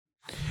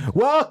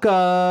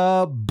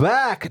Welcome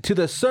back to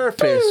the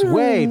Surface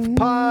Wave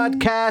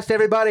Podcast,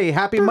 everybody.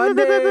 Happy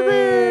Monday.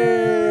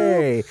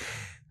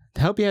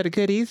 Hope you had a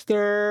good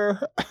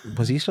Easter.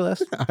 Was Easter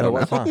last? I don't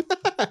know. Huh?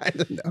 I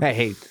don't know.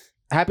 Hey,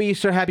 happy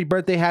Easter, happy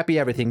birthday, happy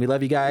everything. We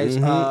love you guys.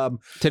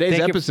 Today's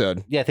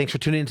episode. Thanks for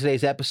tuning in to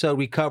today's episode.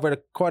 We covered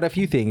quite a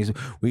few things.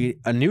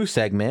 A new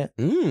segment,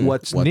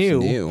 what's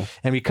new,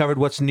 and we covered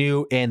what's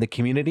new in the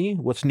community,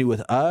 what's new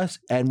with us,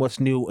 and what's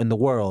new in the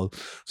world.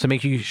 So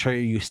make sure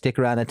you stick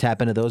around and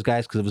tap into those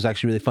guys because it was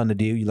actually really fun to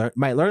do. You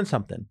might learn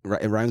something.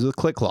 Right, it rhymes with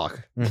click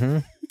clock.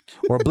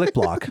 Or blick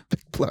block.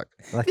 Blick.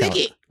 Like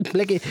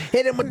blicky.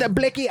 Hit him with the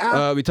blicky.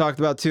 We talked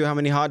about too how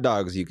many hot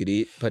dogs you could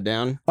eat. Put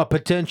down a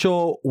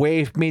potential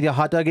Wave Media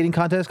hot dog eating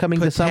contest coming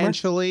this summer.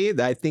 Potentially,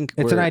 I think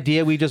it's an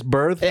idea we just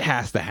birthed. It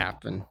has to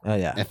happen. Oh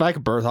yeah. If I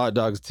could birth hot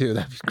dogs too,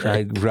 that'd be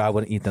great. I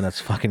wouldn't eat them.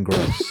 That's fucking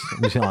gross.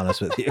 I'm just honest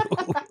with you.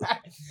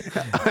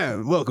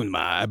 Welcome to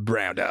my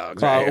brown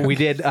dogs. We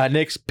did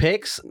Nick's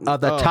picks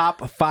of the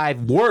top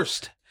 5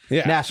 worst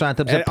national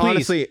anthems. And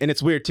honestly, and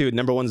it's weird too.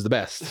 Number 1's the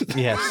best.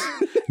 Yes.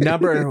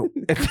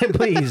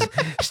 Please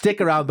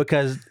stick around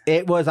because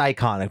it was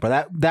iconic.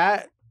 But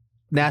that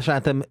national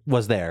anthem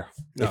was there,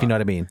 if you know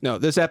what I mean. No,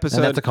 this episode.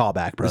 And that's a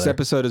callback, brother. This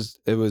episode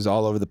it was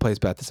all over the place,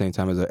 but at the same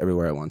time as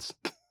everywhere at once.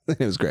 It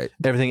was great.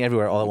 Everything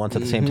everywhere all at once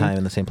at the same time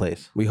in the same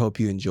place. We hope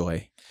you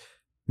enjoy.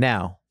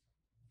 Now,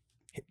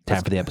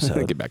 time for the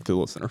episode. Get back to the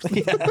listeners.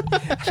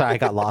 Sorry, I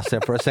got lost there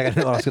for a second. I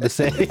didn't know what I was going to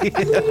say.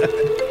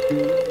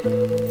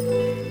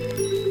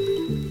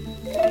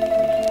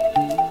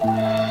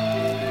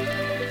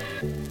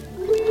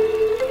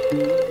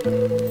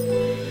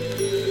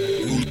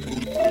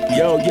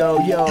 Yo.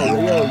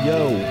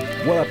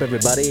 What up,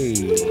 everybody?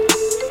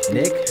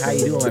 Nick, how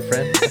you doing, my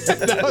friend?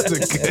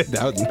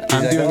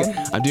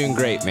 I'm doing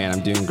great, man.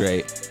 I'm doing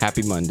great.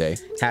 Happy Monday.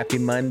 Happy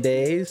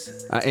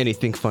Mondays.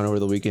 Anything fun over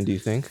the weekend, do you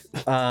think?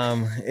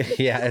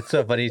 Yeah, it's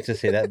so funny to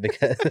say that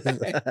because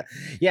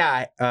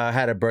I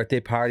had a birthday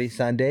party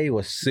Sunday. It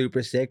was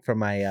super sick for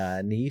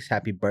my niece.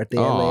 Happy birthday,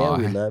 Leia.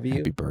 We love you.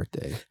 Happy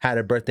birthday. Had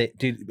a birthday.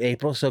 Dude,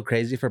 April's so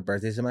crazy for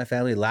birthdays in my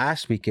family.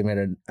 Last weekend we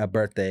had a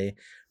birthday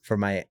for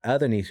my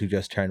other niece who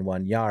just turned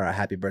 1, Yara.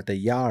 Happy birthday,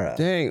 Yara.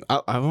 Dang,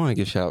 I want to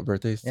give shout out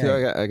birthdays too.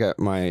 Yeah. I got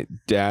my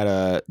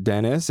dad,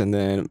 Dennis, and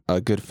then a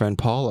good friend,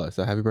 Paula.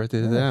 So happy birthday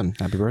to them.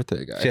 Happy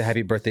birthday, guys. So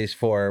happy birthdays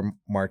for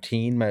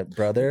Martine, my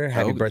brother.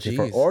 Happy birthday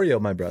for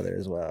Oreo, my brother,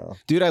 as well.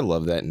 Dude, I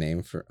love that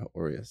name for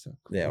Oreo. So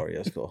cool. Yeah,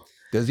 Oreo's cool.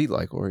 Does he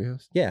like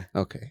Oreos? Yeah.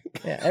 Okay.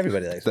 Yeah,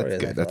 everybody likes That's Oreos.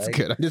 Good. That's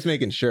good. I'm just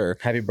making sure.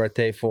 Happy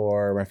birthday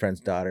for my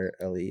friend's daughter,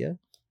 Aaliyah.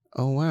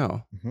 Oh,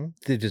 wow.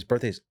 Dude, just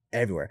birthdays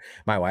everywhere.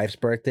 My wife's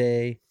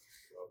birthday.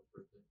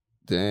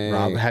 Dang.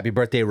 Rob, happy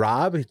birthday,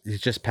 Rob.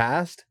 He's just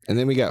passed. And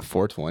then we got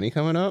 420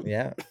 coming up.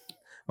 Yeah.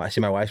 I see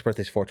my wife's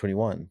birthday's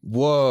 4/21.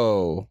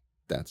 Whoa.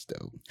 That's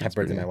dope. Happy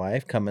birthday, my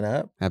wife, coming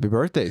up. Happy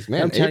birthdays,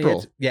 man. I'm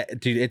April.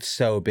 Dude, it's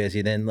so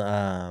busy. Then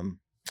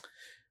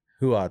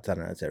who else? I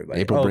don't know. It's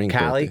everybody. April brings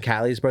Callie. birthday.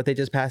 Callie's birthday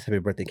just passed. Happy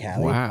birthday,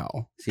 Callie.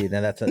 Wow. See, now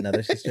that's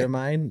another sister of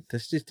mine.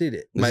 This just did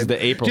it. This is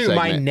the April segment.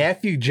 My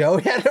nephew Joe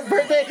had a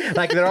birthday.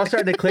 Like they're all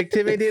starting to click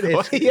to me, dude.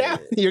 Yeah.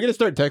 You're gonna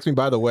start texting me,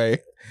 by the way.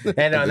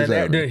 And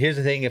then, dude, here's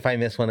the thing. If I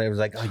miss one, it was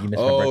like, oh, you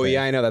missed my birthday. Oh,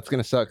 yeah, I know. That's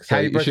going to suck. So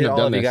happy birthday to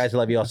all of you guys. I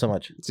love you all so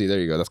much. See, there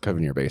you go. That's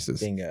covering your bases.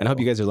 Bingo. And I hope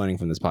you guys are learning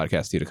from this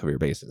podcast, too, to cover your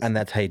bases. And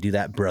that's how you do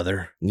that,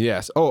 brother.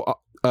 Yes. Oh,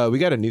 we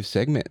got a new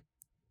segment.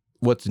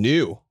 What's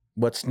new?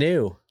 What's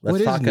new?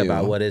 Let's talk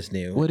about what is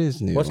new. What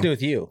is new? What's new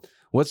with you?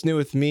 What's new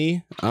with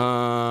me?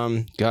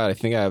 God, I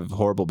think I have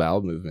horrible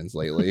bowel movements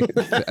lately.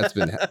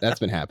 That's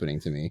been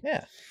happening to me.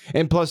 Yeah.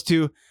 And plus,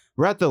 too,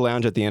 we're at the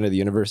lounge at the end of the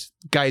universe.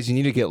 Guys, you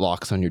need to get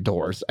locks on your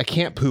doors. I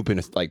can't poop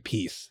in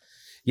peace.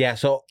 Yeah,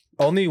 so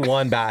only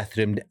one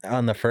bathroom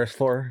on the first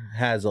floor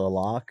has a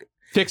lock.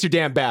 Fix your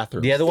damn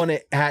bathroom. The other one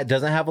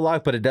doesn't have a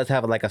lock, but it does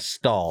have like a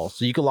stall.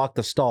 So you can lock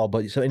the stall,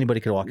 but so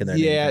anybody can walk in there.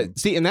 Yeah,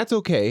 see, and that's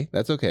okay.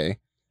 That's okay.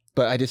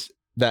 But I just,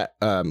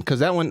 because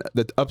that one,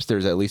 the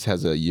upstairs at least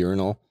has a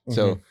urinal.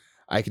 So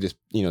I could just,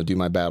 do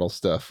my battle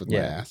stuff with my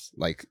ass.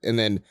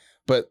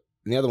 But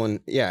the other one,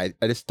 I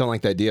just don't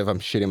like the idea of I'm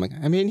shitting. I'm like,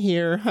 I'm in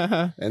here.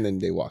 And then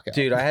they walk out.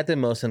 Dude, I had the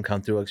most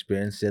uncomfortable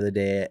experience the other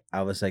day.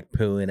 I was like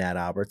pooing at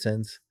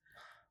Albertsons.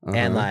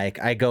 And like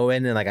I go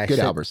in and like I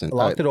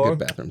lock the door.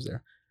 Good bathrooms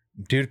there.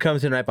 Dude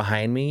comes in right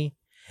behind me.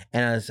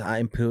 And as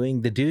I'm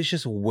pooing, the dude's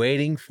just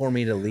waiting for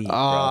me to leave,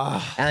 bro.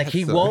 And like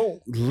he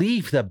won't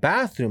leave the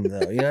bathroom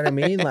though. You know what I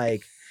mean?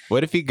 Like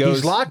what if he goes?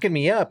 He's locking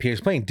me up.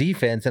 He's playing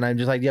defense, and I'm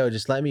just like, yo,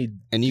 just let me.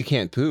 And you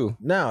can't poo.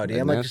 No, dude.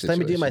 I'm like, just let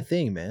me do my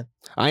thing, man.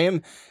 I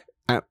am.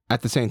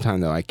 At the same time,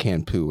 though, I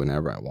can poo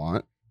whenever I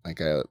want.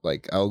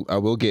 I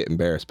will get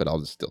embarrassed, but I'll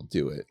just still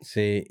do it.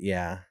 See,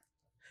 yeah.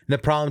 The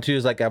problem too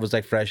is like I was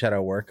like fresh out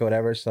of work or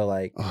whatever, so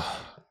like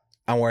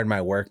I'm wearing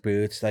my work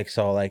boots, like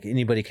so like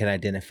anybody can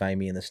identify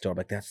me in the store.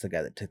 Like that's the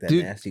guy that took that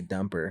nasty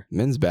dumper.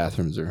 Men's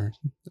bathrooms are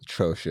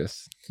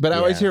atrocious, but I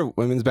always hear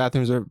women's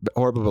bathrooms are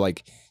horrible. But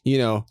like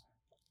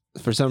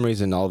for some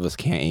reason, all of us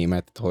can't aim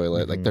at the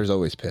toilet. Like there's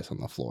always piss on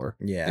the floor.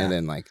 Yeah, and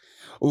then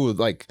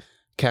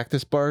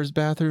Cactus Bar's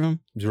bathroom.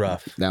 It's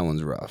rough. That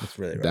one's rough. It's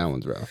really rough. That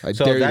one's rough. I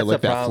dare you to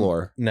lick that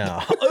floor.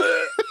 No.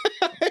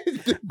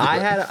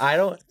 I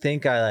don't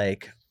think I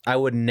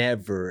would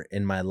never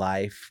in my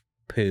life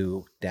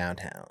poo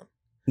downtown.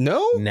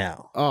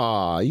 No.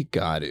 Aw, you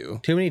got to.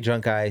 Too many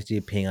drunk guys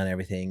do peeing on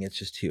everything. It's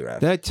just too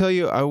rough. Did I tell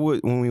you I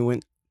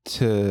went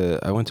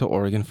to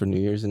Oregon for New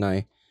Year's and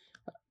I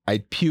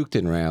puked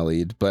and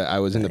rallied, but I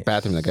was in the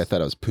bathroom. The guy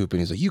thought I was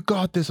pooping. He's like, "You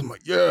got this." I'm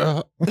like,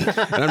 "Yeah,"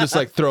 and I'm just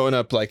like throwing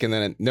up. And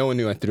then no one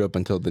knew I threw up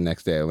until the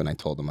next day when I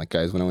told them, like,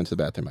 "Guys, when I went to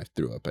the bathroom, I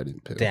threw up. I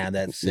didn't poop." Damn,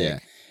 that's sick. Yeah,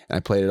 and I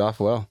played it off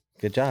well.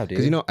 Good job, dude.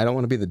 Because I don't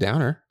want to be the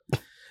downer.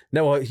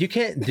 No, well, you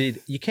can't,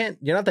 dude. You can't.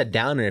 You're not the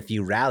downer if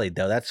you rallied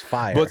though. That's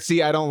fire. But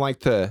see, I don't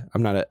like to. I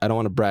don't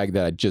want to brag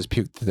that I just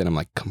puked. Then I'm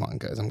like, "Come on,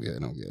 guys, I'm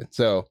good.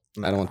 So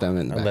I don't want them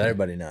in. Let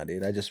everybody know,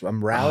 dude.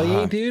 I'm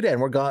rallying, dude, and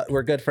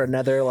we're good for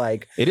another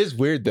It is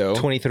weird though.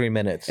 23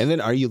 minutes. And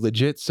then, are you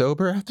legit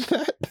sober after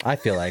that? I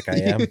feel like I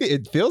am.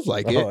 It feels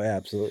like it. Oh, yeah,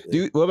 absolutely.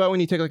 Dude, what about when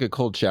you take like a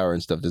cold shower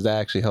and stuff? Does that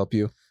actually help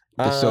you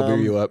to sober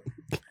you up?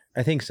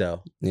 I think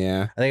so.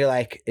 Yeah. I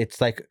think it's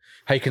like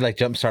how you can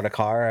jumpstart a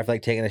car. I've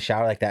taking a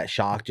shower, that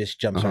shock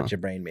just jumpstarts your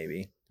brain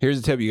maybe. Here's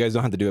a tip: you guys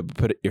don't have to do it, but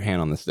put your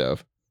hand on the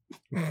stove.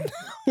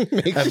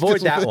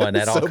 Avoid that one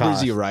at all costs.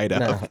 Sobers you right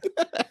up. No.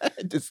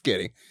 Just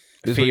kidding.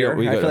 Fear.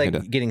 I feel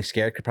like getting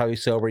scared could probably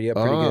sober you up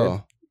pretty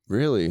good.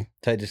 Really?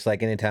 So just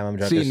anytime I'm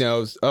drunk. See,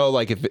 knows. Oh,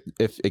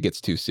 if it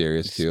gets too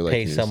serious too.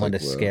 Pay someone to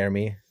scare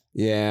me.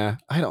 Yeah,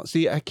 I don't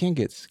see. I can't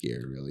get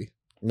scared really.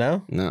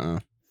 No. Nuh-uh.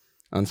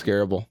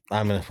 Unscarable.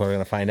 We're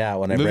gonna find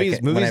out when I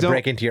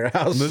break into your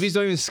house. Movies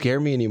don't even scare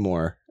me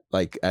anymore.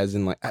 As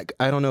in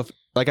I don't know if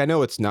I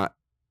know it's not.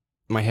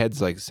 My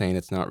head's saying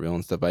it's not real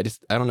and stuff. But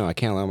I don't know. I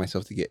can't allow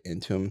myself to get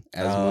into them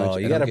as much. Oh,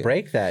 you gotta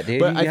break that,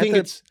 dude. But I think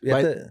you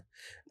have to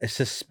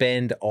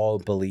suspend all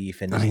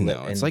belief and I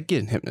know it's like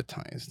getting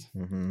hypnotized.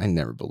 Mm-hmm. I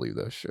never believe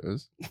those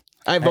shows.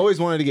 I've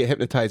always wanted to get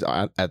hypnotized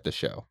at the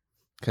show.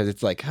 Because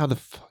it's how the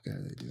fuck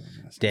are they doing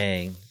this?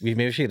 Dang.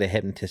 Maybe we should get a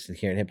hypnotist in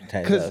here and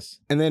hypnotize us.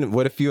 And then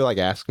what if you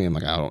ask me? I'm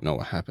like, I don't know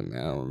what happened,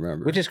 man. I don't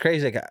remember. Which is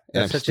crazy.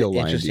 That's such an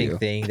interesting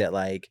thing that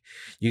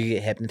you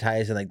get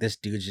hypnotized and this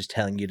dude's just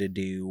telling you to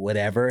do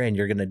whatever and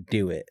you're going to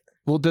do it.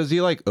 Well, does he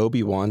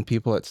Obi-Wan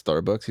people at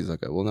Starbucks? He's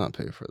like, I will not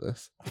pay for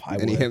this.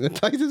 And he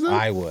hypnotizes them?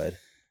 I would.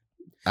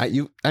 I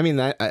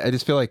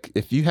just feel like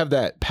if you have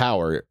that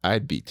power,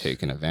 I'd be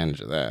taking advantage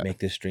of that. Make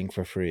this drink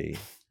for free.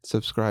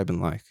 Subscribe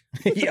and like.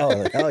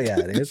 Oh, hell yeah,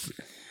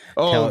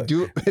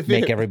 dude.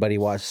 Make everybody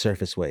watch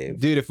Surface Wave.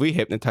 Dude, if we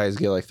hypnotize,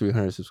 get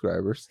 300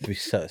 subscribers. It'd be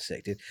so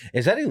sick, dude.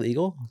 Is that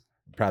illegal?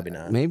 Probably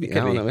not. Maybe. I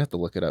don't know. We have to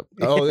look it up.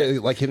 Oh,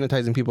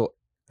 hypnotizing people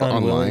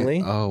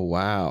online. Oh,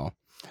 wow.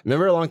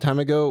 Remember a long time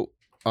ago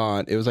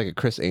it was a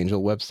Chris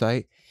Angel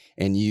website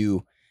and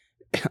you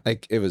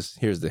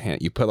here's the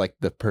hint. You put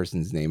the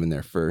person's name in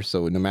there first.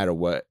 So no matter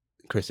what,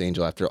 Chris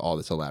Angel, after all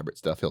this elaborate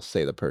stuff, he'll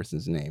say the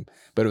person's name.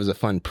 But it was a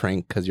fun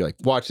prank because you're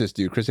watch this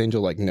dude. Chris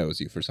Angel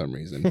knows you for some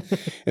reason.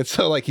 And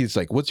so he's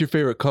what's your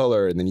favorite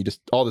color? And then you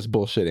just all this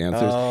bullshit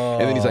answers. Oh.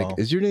 And then he's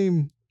is your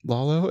name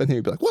Lalo? And then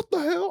you'd be what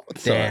the hell?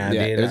 Damn,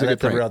 dude. It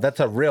was that's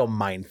a real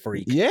mind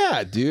freak.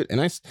 Yeah, dude. And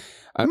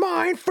I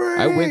mind freak.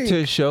 I went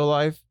to show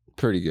live.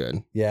 Pretty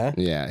good. Yeah?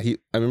 Yeah. I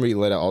remember he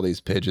let out all these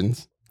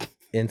pigeons.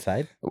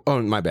 Inside?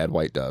 Oh, my bad.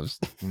 White doves.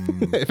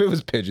 If it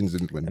was pigeons,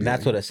 it wouldn't. And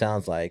that's what it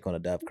sounds like when a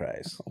dove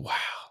cries. Wow.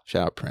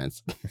 Shout out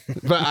Prince.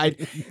 But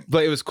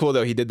it was cool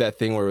though. He did that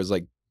thing where it was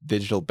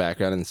digital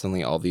background and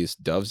suddenly all these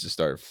doves just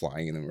started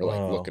flying and then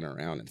we're looking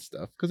around and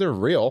stuff because they're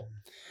real.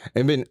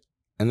 And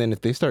then if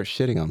they start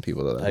shitting on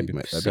people though, I'd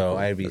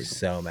be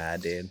so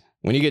mad, dude.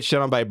 When you get shit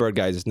on by a bird,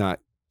 guys, it's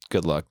not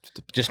good luck.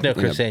 Just know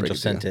Chris Angel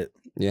sent it.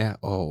 Yeah.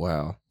 Oh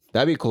wow.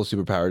 That'd be a cool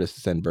superpower just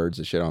to send birds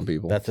to shit on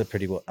people. That's I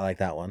like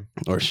that one.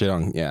 Or shit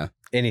on, yeah.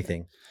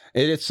 Anything.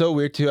 It's so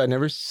weird too. I've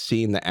never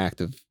seen the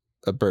act of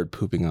a bird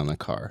pooping on the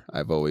car.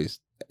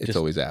 It's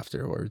always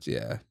afterwards,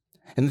 yeah.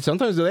 And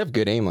sometimes they have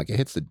good aim, it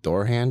hits the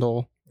door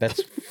handle.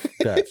 That's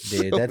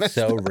dude, that's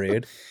so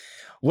rude.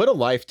 What a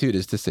life, dude,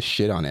 is just to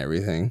shit on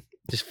everything.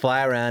 Just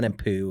fly around and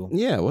poo.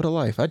 Yeah, what a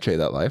life. I'd trade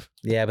that life.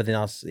 Yeah, but then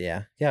also,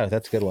 yeah,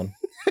 that's a good one.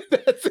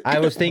 I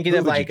was thinking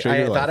of I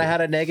thought I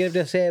had a negative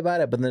to say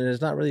about it, but then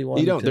there's not really one.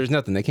 You don't. There's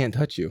nothing. They can't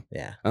touch you.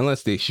 Yeah.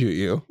 Unless they shoot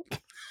you.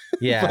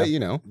 Yeah.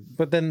 But,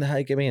 But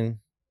then,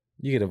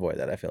 you could avoid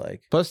that, I feel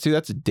like. Plus, too,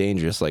 that's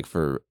dangerous,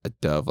 for a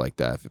dove like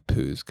that if it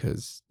poos,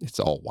 because it's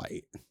all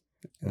white.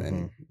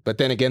 But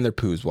then again, their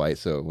poo's white,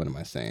 so what am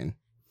I saying?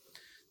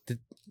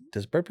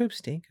 Does bird poop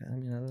stink? I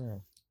don't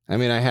know.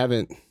 I've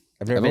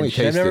only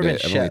tasted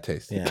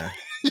it. Yeah.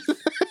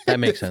 That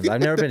makes sense.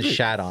 I've never been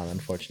shat on,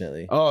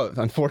 unfortunately. Oh,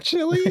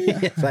 unfortunately?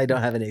 Yes, I don't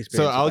have any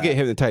experience. So I'll get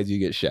hypnotized, you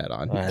get shat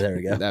on. All right, there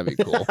we go. That'd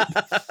be cool.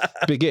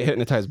 But get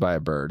hypnotized by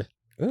a bird.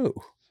 Ooh.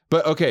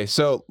 But okay,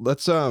 so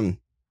let's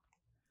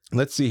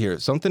see here.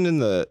 Something in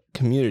the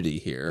community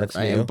here. That's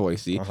I new. am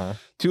Boise. Uh-huh.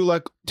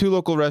 Two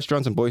local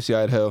restaurants in Boise,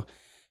 Idaho,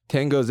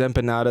 Tango's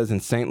Empanadas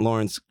and St.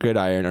 Lawrence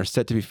Gridiron are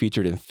set to be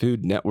featured in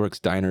Food Network's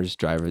Diners,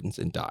 Drive-Ins,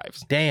 and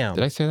Dives. Damn.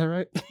 Did I say that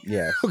right?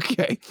 Yes.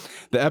 Okay.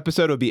 The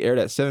episode will be aired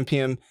at 7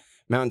 p.m.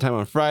 Mountain Time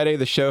on Friday,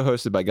 the show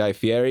hosted by Guy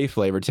Fieri,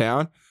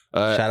 Flavortown.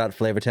 Shout out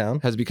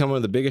Flavortown. Has become one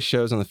of the biggest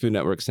shows on the Food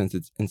Network since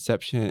its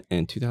inception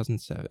in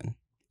 2007.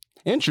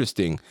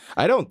 Interesting.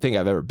 I don't think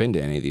I've ever been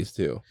to any of these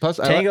two. Plus,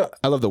 I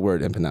love the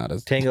word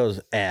empanadas. Tango's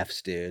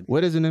F's, dude.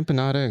 What is an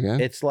empanada again?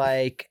 It's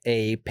like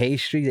a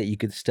pastry that you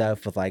could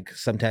stuff with, like,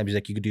 sometimes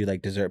like you could do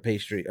like dessert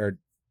pastry or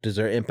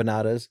dessert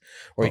empanadas,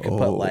 or you could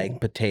put like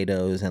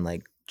potatoes and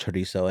like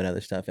chorizo and other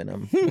stuff in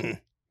them.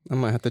 I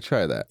might have to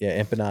try that. Yeah,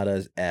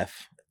 empanadas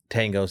F.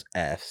 Tango's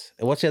F's.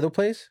 And what's the other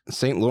place?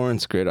 St.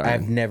 Lawrence Gridiron.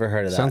 I've never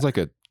heard of that. Sounds like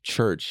a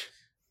church.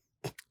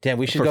 Damn,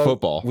 we should for go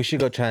football. We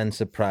should go try and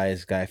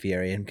surprise Guy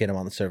Fieri and get him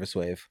on the Service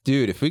Wave.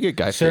 Dude, if we get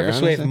Guy Fieri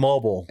Service Wave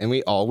Mobile, and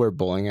we all wear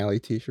bowling alley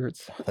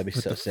t-shirts, that'd be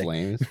so sick.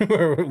 Flames.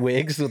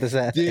 Wigs with his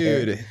hat.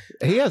 Dude,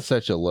 he has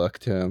such a look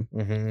to him.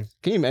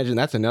 Can you imagine?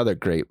 That's another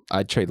great.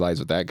 I'd trade lives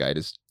with that guy.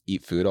 Just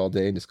eat food all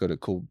day and just go to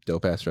cool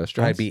dope ass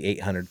restaurants. I'd be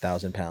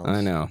 800,000 pounds.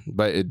 I know,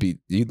 but it'd be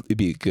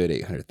a good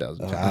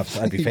 800,000 pounds.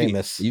 I'd be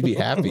famous. You'd be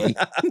happy.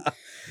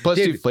 Plus,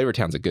 dude,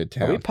 Flavortown's a good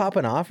town. Are we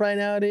popping off right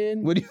now,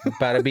 dude? What do you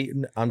about to be?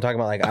 I'm talking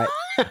about like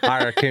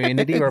our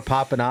community. We're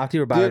popping off.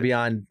 We're about to be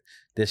on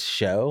this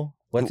show.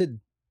 What's it?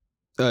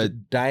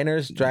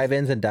 Diners,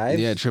 drive-ins, and dives.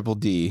 Yeah, Triple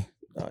D.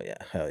 Oh yeah,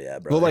 hell yeah,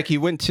 bro. Well, like he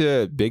went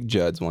to Big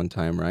Judd's one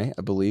time, right?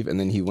 I believe, and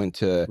then he went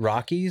to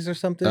Rockies or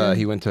something.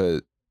 He went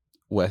to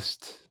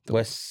West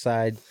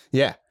Side.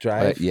 Yeah,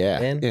 Drive.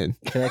 In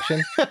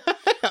connection.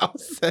 I'll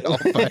set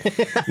off.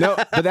 No,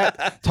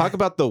 but talk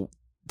about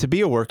to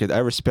be a worker. I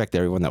respect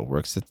everyone that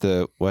works at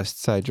the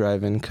West Side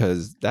Drive-In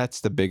because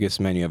that's the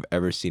biggest menu I've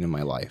ever seen in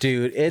my life,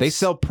 dude. They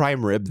sell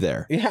prime rib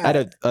there. Yeah,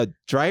 at a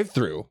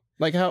drive-through.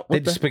 Like how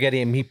they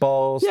spaghetti and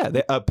meatballs.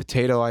 Yeah,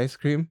 potato ice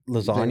cream,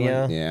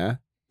 lasagna. Yeah.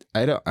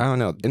 I don't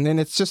know. And then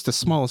it's just the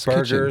smallest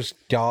burgers,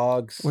 kitchen.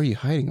 Dogs. Where are you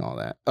hiding all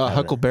that?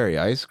 Huckleberry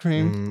ice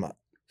cream.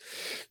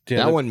 Dude,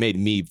 that one made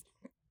me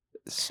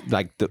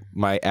like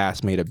my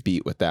ass made a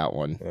beat with that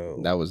one.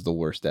 Oh. That was the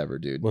worst ever,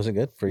 dude. Was it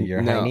good for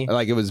your hiney?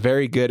 Like it was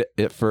very good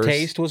at first.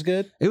 Taste was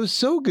good. It was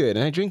so good,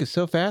 and I drink it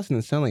so fast, and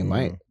then suddenly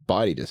my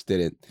body just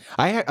didn't.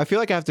 I feel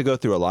like I have to go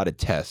through a lot of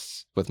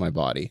tests with my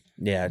body.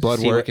 Yeah,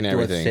 blood work and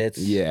everything.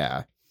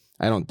 Yeah.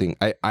 I don't think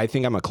I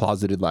think I'm a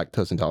closeted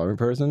lactose intolerant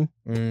person.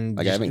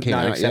 Like I haven't came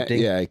out yet.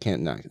 Yeah, I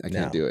can't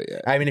do it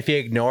yet. I mean, if you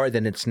ignore it,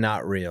 then it's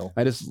not real.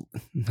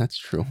 That's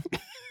true.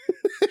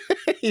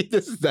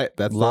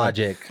 That's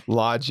logic.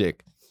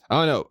 Logic.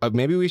 I don't know.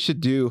 Maybe we should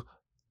do.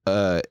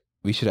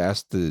 We should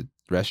ask the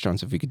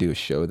restaurants if we could do a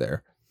show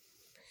there.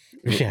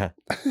 Yeah.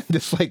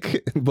 Just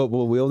like, but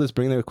we'll just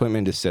bring the equipment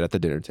and just sit at the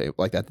dinner table,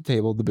 like at the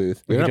table, the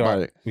booth. We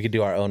could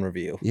do our own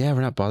review. Yeah, we're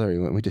not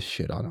bothering. We just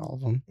shit on all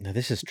of them. No,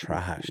 this is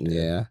trash, dude.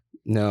 Yeah.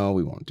 No,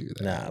 we won't do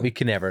that. No, we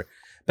can never.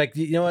 Like,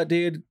 you know what,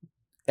 dude?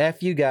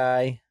 F you,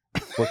 Guy.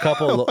 We're a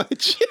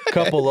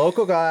couple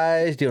local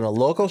guys doing a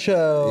local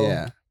show.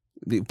 Yeah.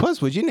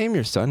 Plus, would you name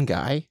your son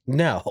Guy?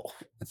 No.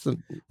 That's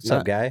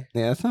Guy?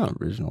 Yeah, that's not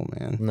original,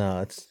 man.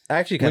 No, it's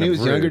actually kind of rude.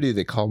 When he was younger, do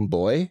they call him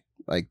Boy?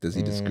 Like, does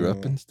he just grow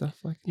up and stuff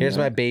like that? Here's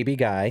my baby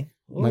Guy.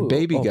 My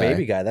baby guy.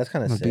 Baby Guy. That's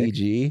kind of sick.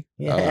 BG.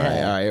 Yeah. All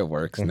right, it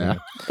works now.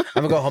 I'm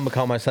going to go home and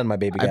call my son my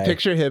baby guy. I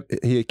picture him.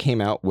 He came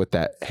out with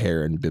that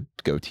hair and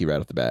goatee right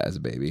off the bat as a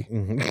baby.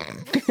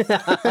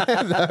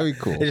 That'd be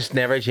cool. It just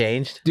never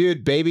changed.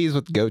 Dude, babies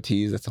with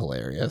goatees, that's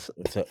hilarious.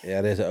 Yeah,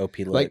 it is an OP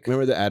look. Like,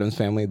 remember the Addams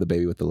Family, the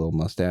baby with the little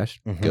mustache?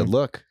 Good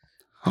look.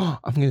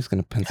 I'm just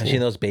going to pencil. Have you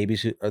seen those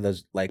babies or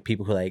those like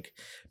people who like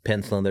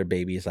pencil in their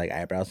babies like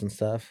eyebrows and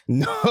stuff?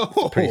 No.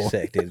 It's pretty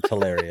sick, dude. It's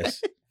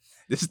hilarious.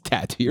 This is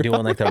tattoo your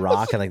doing like the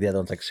Rock and like the other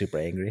one's like super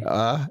angry.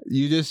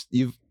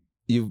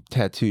 You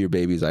tattoo your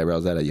baby's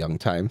eyebrows at a young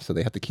time, so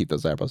they have to keep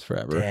those eyebrows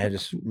forever. Yeah,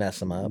 just mess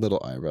them up. Little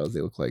eyebrows,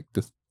 they look like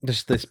this.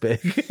 Just this big.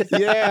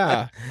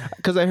 Yeah,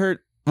 because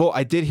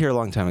I did hear a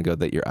long time ago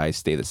that your eyes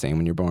stay the same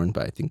when you're born,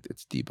 but I think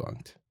it's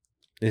debunked.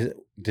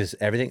 Does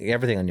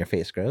everything on your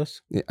face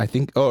grows? Yeah, I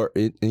think.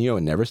 And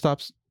it never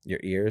stops. Your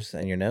ears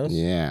and your nose.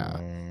 Yeah,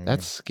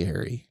 that's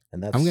scary.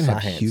 And that's I'm gonna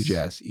science. have huge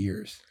ass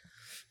ears.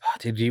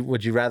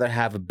 Would you rather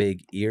have a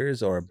big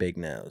ears or a big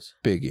nose?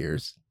 Big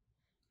ears.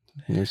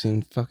 You ever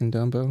seen fucking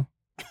Dumbo?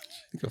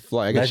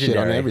 I got shit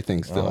on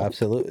everything still. Oh,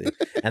 absolutely.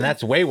 And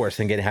that's way worse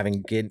than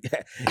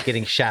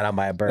getting shot on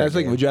by a bird. That's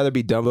like, would you rather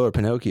be Dumbo or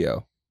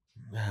Pinocchio?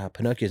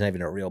 Pinocchio's not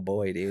even a real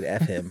boy, dude.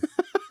 F him.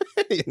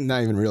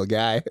 Not even a real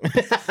guy.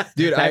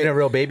 Dude, not even a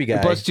real baby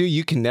guy. Plus, too,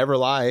 you can never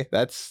lie.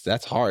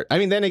 That's hard. I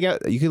mean, then again,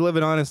 you can live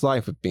an honest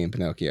life with being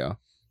Pinocchio.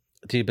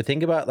 Dude, but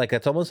think about, like,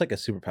 that's almost like a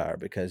superpower,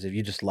 because if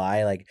you just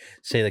lie, like,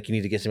 say, like, you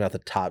need to get something off the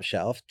top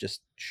shelf,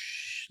 just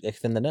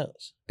extend the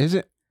nose. Is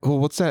it? Well,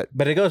 what's that?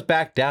 But it goes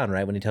back down,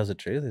 right, when he tells the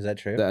truth? Is that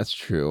true? That's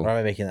true. Or am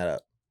I making that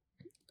up?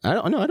 I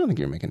don't think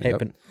you're making it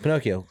up.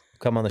 Pinocchio,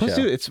 come on the Plus,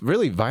 show. Dude, it's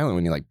really violent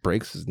when he, like,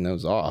 breaks his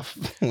nose off.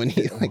 Wouldn't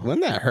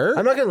that hurt?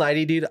 I'm not gonna lie to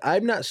you, dude.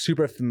 I'm not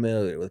super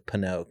familiar with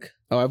Pinocchio.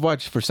 Oh,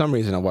 for some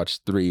reason, I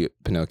watched 3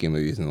 Pinocchio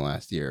movies in the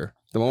last year.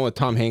 The one with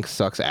Tom Hanks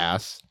sucks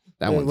ass.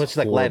 That one's which is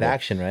like live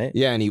action, right?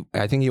 Yeah, and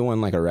I think he won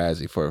like a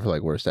Razzie for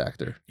like worst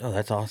actor. Oh,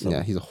 that's awesome.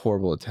 Yeah, he's a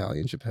horrible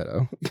Italian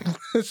Geppetto.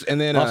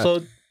 And then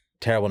also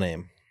terrible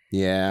name.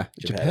 Yeah.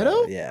 Geppetto?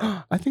 Geppetto?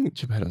 Yeah. I think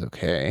Geppetto's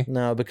okay.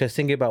 No, because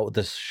thinking about what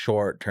the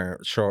short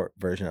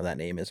version of that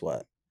name is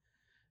what?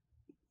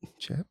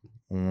 Chip?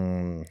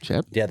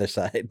 Chip? The other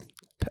side.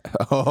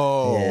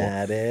 Oh.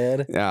 Yeah,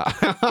 dude. Yeah.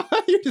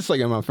 You're just like,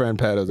 my friend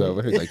Peto's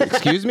over. He's like,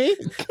 excuse me?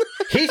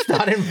 He's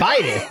not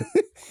invited.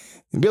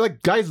 And be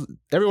like, guys,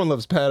 everyone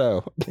loves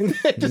Peto.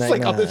 Just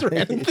like all this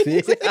random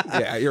things.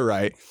 Yeah, you're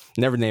right.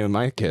 Never naming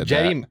my kid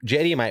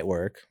Jetty might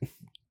work.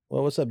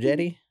 Well, what's up,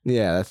 Jetty?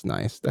 Yeah, that's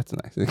nice. That's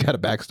nice. It's got a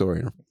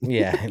backstory.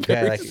 Yeah,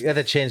 you have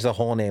to change the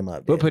whole name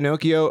up. But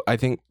Pinocchio, I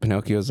think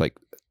Pinocchio's like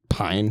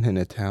pine in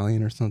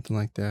Italian or something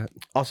like that.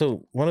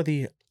 Also, one of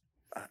the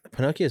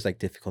Pinocchio is like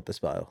difficult to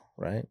spell,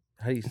 right?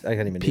 How do you? I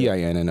can't even.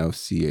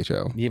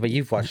 Pinnocho. Yeah, but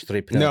you've watched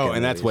 3 Pinocchio. No,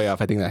 and movies. That's way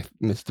off. I think I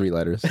missed 3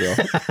 letters. So.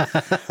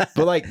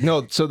 But like,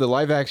 no. So the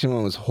live action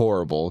one was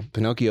horrible.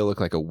 Pinocchio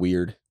looked like a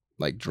weird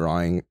like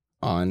drawing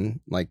on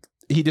like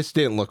he just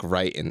didn't look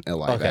right in a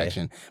live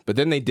action. But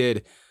then they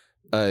did.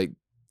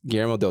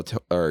 Guillermo del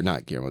Toro, or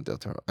not Guillermo del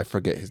Toro, I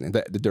forget his name.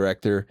 The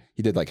director,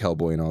 he did like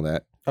Hellboy and all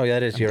that. Oh yeah,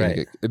 that is. You're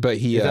right. But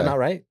he is that not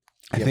right?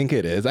 I think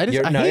it is.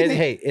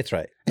 Hey, it's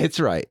right. It's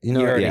right. You know,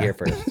 you're already here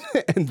first.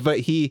 But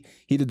he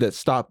did that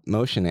stop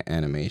motion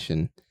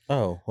animation.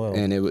 Oh, whoa.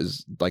 And it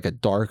was like a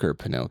darker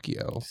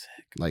Pinocchio. Sick.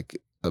 Like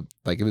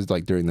it was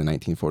like during the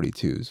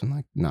 1942s when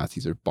like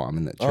Nazis are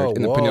bombing that church. Oh,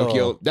 and the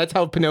Pinocchio. That's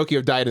how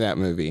Pinocchio died in that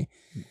movie.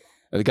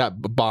 It got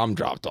a bomb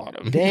dropped on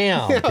him.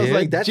 Damn, I was dude,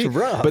 like, that's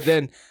rough.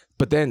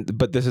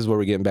 But this is where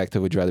we're getting back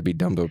to would you rather be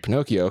Dumbo or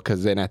Pinocchio?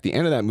 Because then at the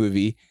end of that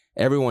movie,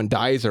 everyone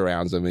dies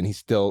around him and he's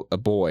still a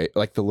boy,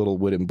 like the little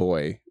wooden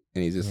boy.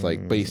 And he's just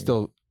like, but he's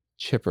still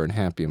chipper and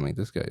happy. I'm like,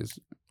 this guy is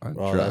on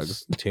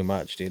drugs. That's too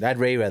much, dude. I'd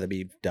way rather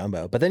be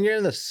Dumbo. But then you're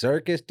in the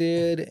circus,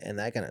 dude, and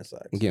that kind of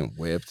sucks. I'm getting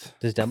whipped.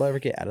 Does Dumbo ever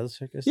get out of the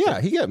circus?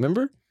 Yeah, he got,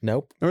 remember?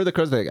 Nope. Remember the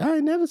crows like, I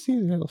never seen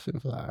an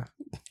elephant fly.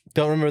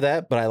 Don't remember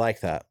that, but I like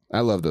that.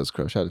 I love those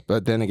crow shots.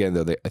 But then again,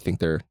 though, I think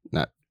they're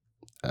not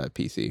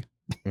PC.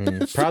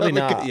 Probably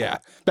not. Yeah.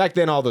 Back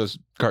then, all those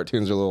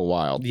cartoons are a little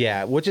wild.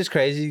 Yeah, which is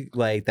crazy.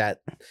 Like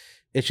that.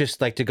 It's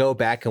just like to go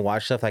back and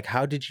watch stuff. Like,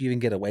 how did you even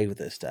get away with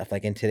this stuff?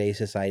 Like in today's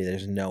society,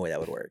 there's no way that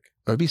would work.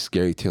 It would be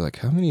scary too. Like,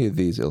 how many of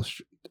these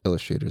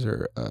illustrators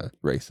are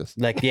racist?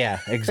 Like, yeah,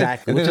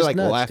 exactly. And which they're is like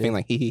nuts, laughing, dude.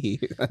 like, hee.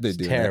 It's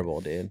terrible,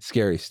 dude.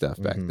 Scary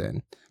stuff back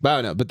then. But I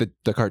don't know. But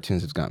the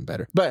cartoons have gotten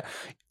better. But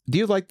do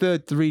you like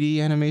the 3D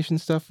animation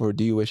stuff, or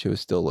do you wish it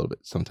was still a little bit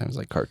sometimes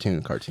like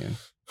cartoon?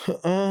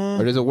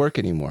 Or does it work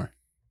anymore?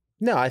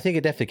 No, I think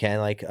it definitely can.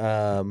 Like,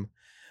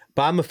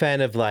 but I'm a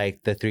fan of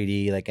like the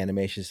 3D like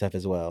animation stuff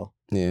as well.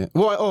 Yeah.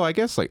 Well, I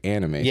guess like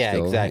anime. Yeah,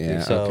 still. exactly.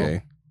 Yeah, so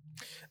okay.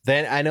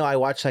 Then I know I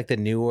watched like the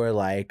newer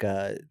like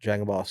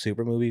Dragon Ball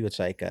Super movie, which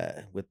like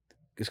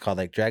it's called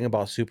like Dragon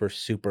Ball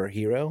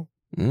Superhero.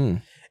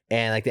 And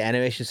like the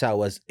animation style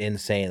was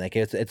insane. Like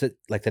it's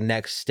like the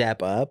next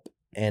step up,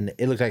 and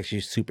it looks like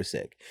she's super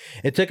sick.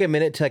 It took a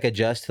minute to like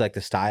adjust to like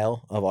the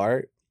style of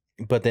art,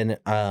 but then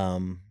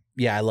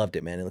yeah, I loved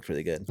it, man. It looked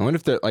really good. I wonder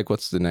if they're like,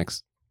 what's the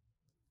next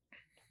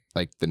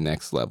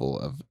level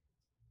of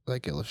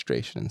like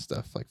illustration and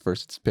stuff. Like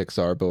first it's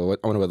Pixar, but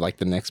I wonder what like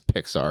the next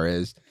Pixar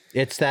is.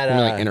 It's that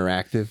like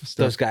interactive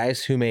stuff. Those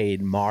guys who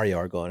made Mario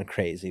are going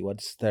crazy.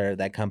 What's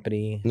that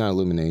company? Not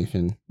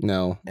Illumination.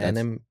 No.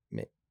 ANTHEM.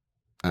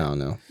 I don't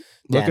know.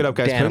 Look it up,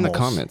 guys. Put in the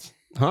comments.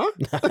 Huh?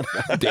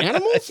 The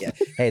animals? Yeah.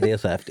 Hey, they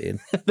also have, dude.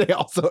 They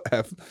also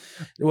have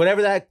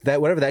whatever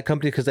that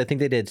company, because I think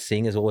they did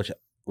Sing as well, which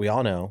we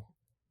all know.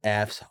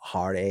 F's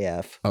hard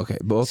AF. Okay,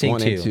 both Sing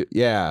 1 and 2.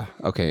 Yeah,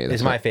 okay.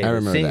 It's my favorite. I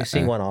remember that.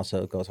 Sing 1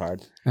 also goes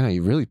hard. I know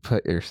you really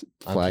put your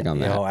flag on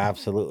that. Oh,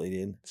 absolutely,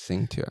 dude.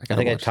 Sing 2. I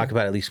think I talk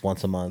about it at least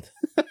once a month.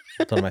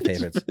 It's one of my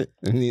favorites.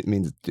 It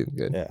means it's doing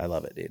good. Yeah, I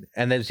love it, dude.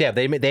 And then yeah,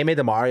 they made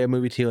the Mario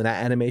movie too, and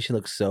that animation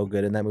looks so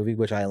good in that movie,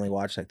 which I only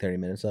watched like 30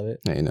 minutes of it.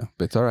 Yeah, you know,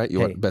 but it's all right.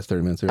 You want the best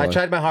 30 minutes of your life. I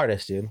tried my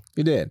hardest, dude.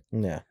 You did.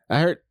 Yeah. I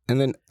heard, and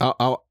then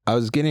I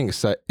was getting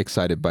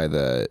excited by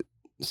the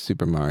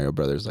Super Mario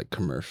Brothers like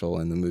commercial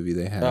in the movie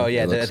they had. Oh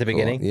yeah, at the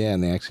beginning. Yeah,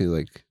 and they actually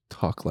like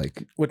talk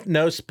like. With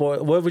no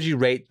spoil, what would you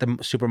rate the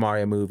Super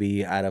Mario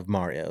movie out of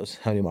Mario's?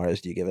 How many Marios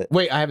do you give it?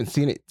 Wait, I haven't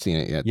seen it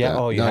yet. Yeah.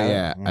 Oh, you haven't?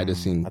 Yeah. I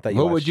just seen. I thought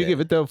what would you give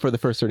it though for the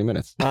first 30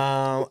 minutes?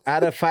 Out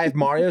of 5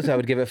 Marios, I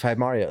would give it 5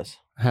 Marios.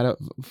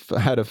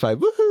 Out of 5.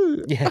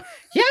 Woohoo! Yeah.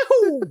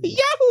 Yahoo!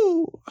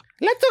 Yahoo!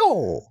 Let's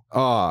go!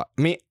 I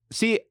mean,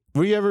 see,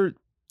 were you ever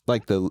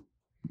like the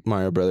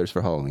Mario Brothers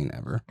for Halloween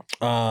ever?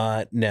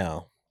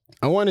 No.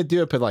 I want to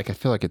do it, but like I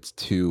feel like it's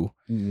too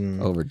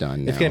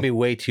overdone now. It's gonna be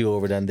way too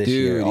overdone this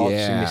year.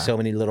 There's gonna be so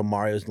many little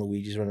Marios and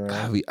Luigi's running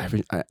around.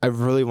 I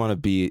really want to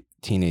be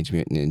Teenage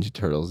Mutant Ninja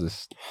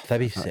Turtles.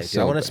 That'd be sick.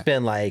 So I want to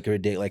spend like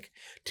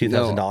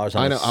 $2,000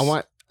 on. I know.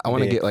 I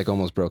want to get like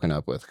almost broken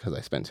up with because I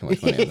spent too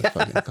much money on this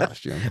fucking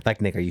costume. Like,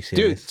 Nick, are you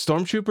serious? Dude,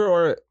 Stormtrooper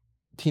or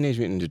Teenage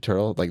Mutant Ninja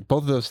Turtle, like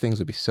both of those things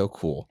would be so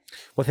cool.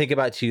 Well, think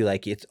about too,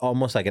 like it's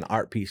almost like an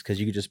art piece because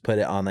you could just put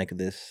it on like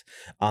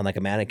a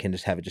mannequin,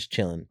 just have it just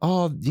chilling.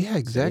 Oh yeah,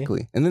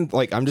 exactly. See? And then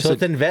like I'm just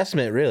it's an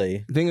investment,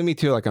 really. Think of me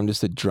too, like I'm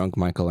just a drunk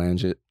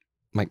Michelangelo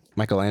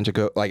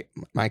Michelangelo, like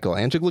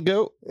Michelangelo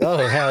goat. Oh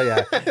hell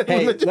yeah!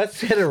 Hey,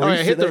 let's hit a reset. Right,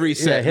 hit the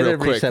reset. Hit real a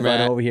quick, reset Matt.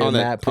 button over here,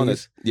 Matt.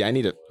 Please. Yeah, I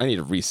need a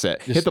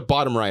reset. Hit the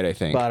bottom right. I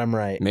think Bottom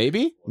right.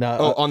 Maybe.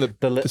 No. On the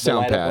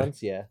sound pad.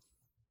 Ones, yeah.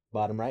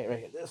 Bottom right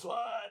here. This one.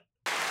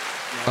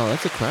 Oh,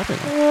 that's a clapping.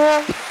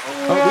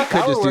 Oh, we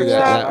could just do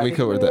that. We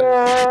could with that.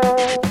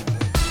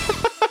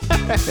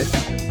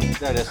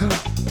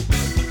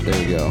 There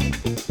we go.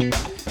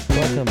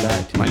 Welcome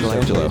back to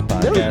Michelangelo.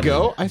 There we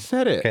go. I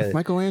said it. Okay.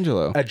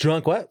 Michelangelo. A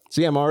drunk what?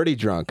 See, I'm already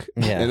drunk.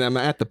 Yeah. And I'm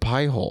at the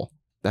pie hole.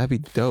 That'd be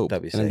dope.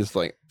 That'd be sick. And I'm just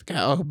like,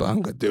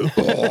 cowabunga, dude.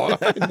 Through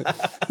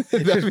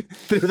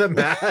the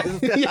mask.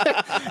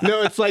 Yeah.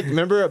 No, it's like,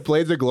 remember at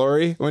Blades of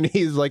Glory when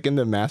he's like in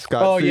the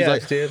mascot? Oh, he's yeah,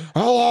 like, dude.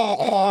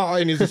 Oh,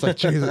 and he's just like,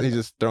 Jesus, he's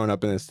just throwing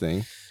up in this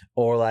thing.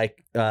 Or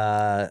like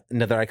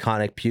another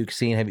iconic puke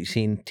scene. Have you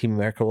seen Team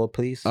America World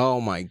Police? Oh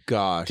my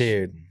gosh.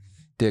 Dude.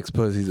 Dick's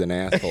pussies and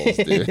assholes,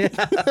 dude.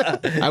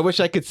 I wish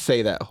I could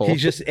say that whole.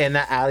 He's just in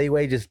that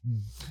alleyway, just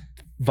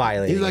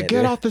violating. He's like,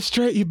 get off the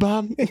straight, you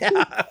bum.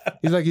 Yeah.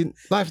 He's like,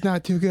 life's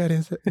not too good,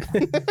 is it?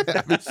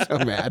 I'd be so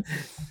mad.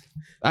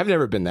 I've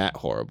never been that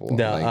horrible.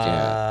 No, like,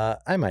 yeah.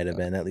 I might have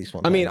been at least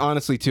one time. I mean,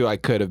 honestly, too, I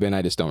could have been.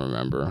 I just don't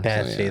remember.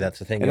 That's, see, that's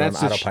the thing. And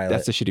that's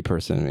the shitty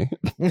person in me.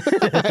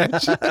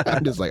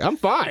 I'm just like, I'm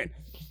fine.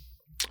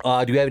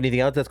 Do we have anything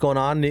else that's going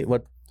on?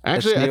 What?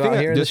 Actually, I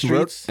think just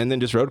road and then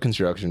just road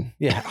construction.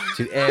 Yeah,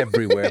 dude,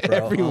 everywhere, bro.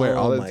 Everywhere,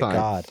 all the time. Oh my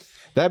god.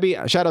 That'd be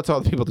shout out to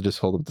all the people that just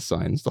hold up the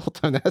signs the whole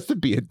time. That has to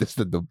be just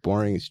the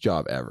boringest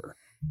job ever.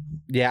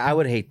 Yeah, I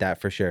would hate that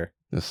for sure.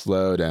 Just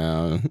slow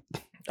down.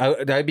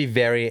 I'd be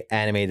very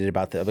animated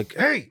about that. Like,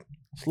 hey,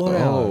 slow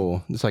down.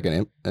 Oh, it's like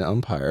an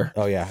umpire.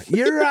 Oh yeah,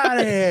 you're out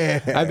of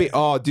here.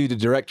 Dude, to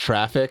direct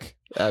traffic.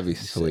 That'd be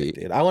sweet.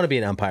 Dude, I want to be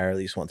an umpire at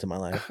least once in my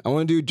life. I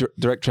want to do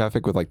direct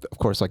traffic with like, of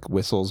course, like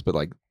whistles, but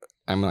like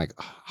I'm like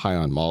high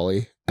on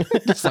Molly.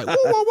 Just like whoa,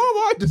 whoa, whoa,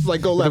 whoa. Just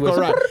like go left, go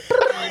right.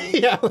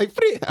 Yeah, like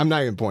I'm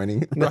not even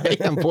pointing. Right,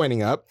 I'm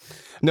pointing up.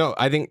 No,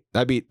 I think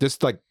that'd be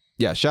just like.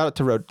 Yeah, shout out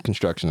to road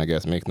construction, I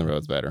guess, making the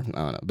roads better. I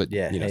don't know, but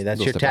yeah, hey,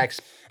 that's your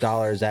tax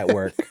dollars at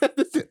work.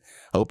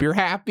 Hope you're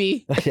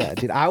happy. Yeah,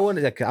 dude, I want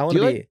to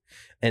be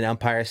an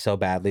umpire so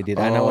badly, dude.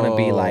 I don't want to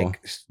be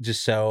like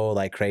just so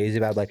like crazy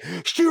about like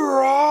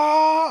you're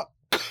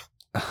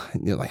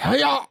like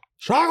hiya,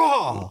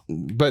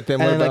 but then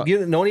what about,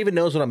 no one even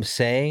knows what I'm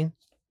saying.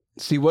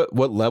 See what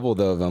level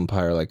though of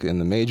umpire, like in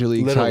the major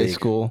leagues, high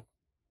school,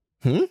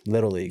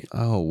 Little League.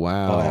 Oh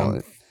wow,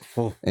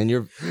 and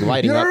you're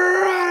lighting up.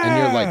 And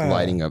you're like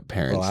lighting up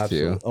parents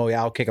too. Oh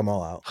yeah, I'll kick them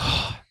all out.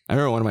 I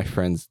remember one of my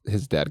friends,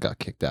 his dad got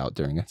kicked out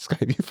during a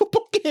Skyview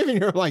football game,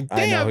 and you're like, "Damn,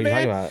 I know who man!" You're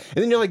talking about.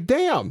 And then you're like,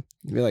 "Damn!"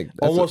 You're like,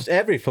 almost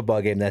every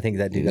football game, I think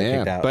that dude got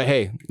kicked out. But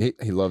hey, he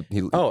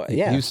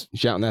was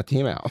shouting that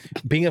team out.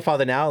 Being a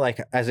father now,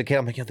 like as a kid,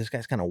 I'm like, "Yo, this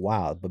guy's kind of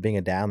wild." But being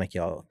a dad, I'm like,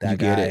 "Yo, that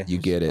guy." You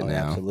get it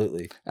now.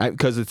 Absolutely.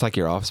 Because it's like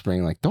your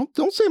offspring. Like, don't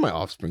say my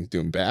offspring's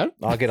doing bad.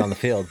 I'll get on the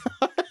field.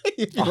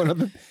 You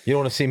don't want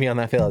to see me on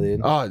that field,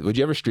 dude. Oh, would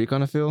you ever streak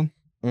on a field?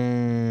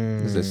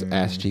 Is this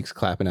ass cheeks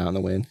clapping out in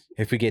the wind?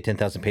 If we get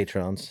 10,000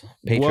 patrons.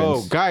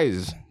 Whoa,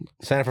 guys.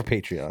 Sign up for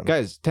Patreon.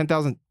 Guys,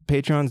 10,000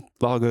 patrons,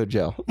 I'll go to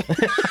jail.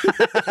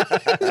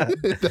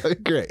 That'd be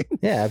great.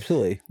 Yeah,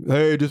 absolutely.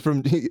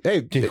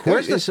 Hey, dude,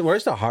 where's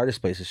the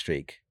hardest place to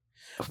streak?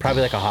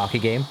 Probably like a hockey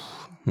game.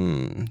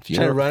 Trying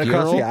to run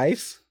across the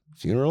ice?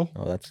 Funeral?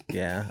 Oh, I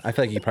feel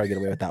like you probably get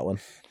away with that one.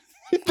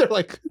 They're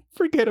like,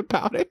 forget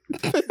about it.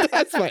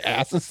 That's my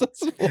ass.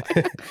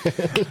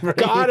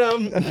 Got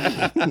him.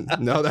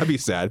 No, that'd be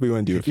sad. We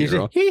wouldn't do a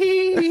funeral.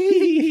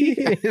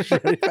 It's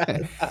really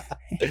bad.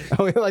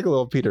 Oh, we like a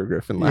little Peter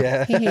Griffin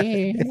laugh.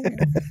 Yeah.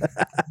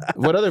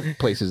 What other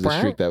places to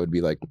streak that would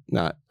be like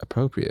not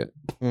appropriate?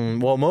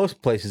 Well,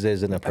 most places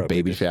isn't appropriate.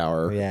 A baby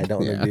shower. Yeah,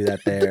 don't want to do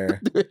that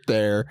there. Do it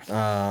there.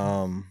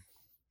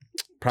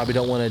 Probably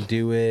don't want to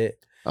do it.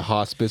 A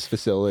hospice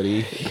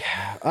facility.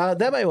 Yeah.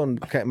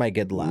 That might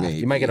get laughed. Maybe.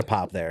 You might get a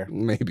pop there.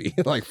 Maybe.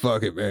 Like,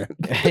 fuck it, man.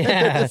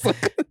 Yeah.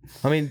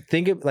 I mean,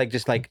 think of like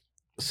just like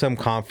some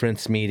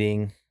conference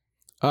meeting.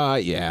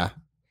 Yeah.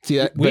 See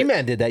that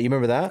Wee-Man did that. You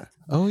remember that?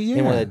 Oh yeah.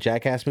 In one of the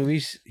Jackass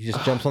movies, he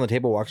just jumps on the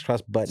table, walks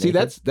across butt. See,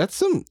 naked. that's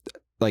some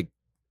like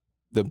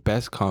the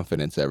best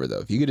confidence ever though.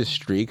 If you get a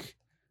streak,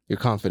 your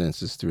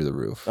confidence is through the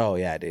roof. Oh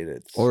yeah,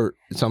 dude. Or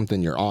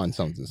something you're on,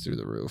 something's through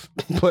the roof.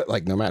 But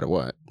like no matter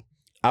what.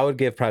 I would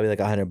give probably like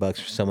 $100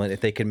 for someone if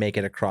they could make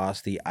it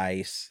across the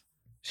ice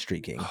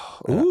streaking.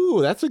 Ooh,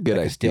 that's a good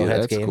like idea.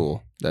 That's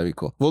cool. That'd be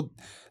cool. Well,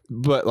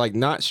 but like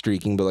not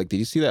streaking, but like, did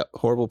you see that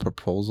horrible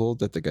proposal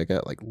that the guy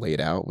got like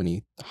laid out when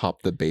he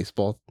hopped the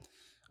baseball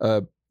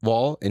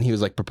wall and he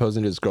was like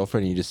proposing to his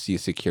girlfriend and you just see a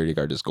security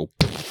guard just go.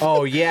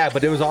 Oh yeah,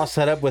 but it was all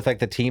set up with like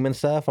the team and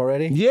stuff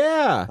already.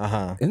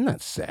 Yeah. Isn't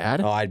that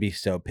sad? Oh, I'd be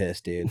so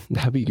pissed, dude.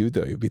 That'd be you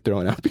though. You'd be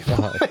throwing out people.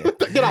 Oh, okay.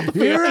 Get off the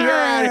field. You're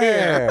out of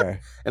here.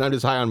 And I'm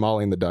just high on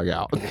Molly in the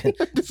dugout.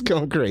 Just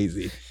going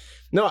crazy.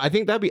 No, I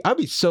think I'd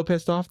be so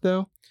pissed off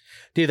though.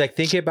 Dude, like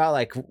think about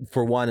like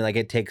for one, like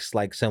it takes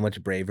like so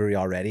much bravery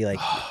already. Like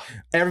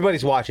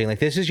everybody's watching. Like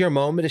this is your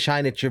moment to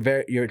shine. It's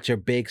it's your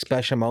big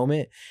special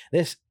moment.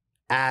 This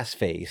ass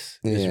face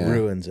just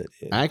ruins it.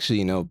 Dude.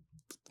 Actually,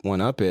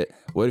 one up it.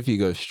 What if you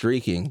go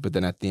streaking, but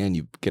then at the end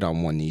you get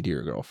on one knee to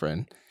your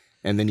girlfriend,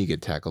 and then you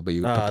get tackled, but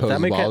you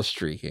propose while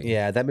streaking?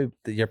 Yeah,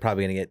 you're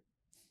probably gonna get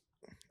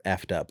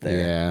effed up there.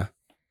 Yeah.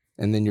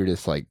 And then you're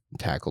just like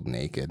tackled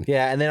naked.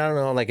 Yeah, and then I don't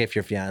know, like if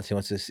your fiance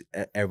wants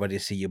everybody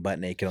to see you butt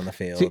naked on the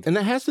field. See, and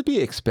that has to be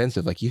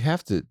expensive. Like you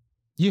have to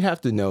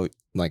know.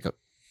 Like,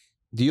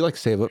 do you like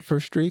save up for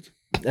a streak?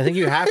 I think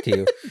you have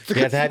to. You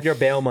have to have your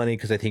bail money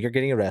because I think you're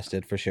getting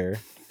arrested for sure.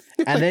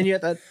 And then you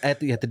have to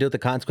deal with the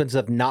consequences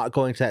of not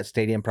going to that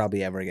stadium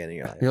probably ever again in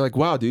your life. You're like,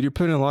 wow, dude, you're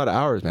putting in a lot of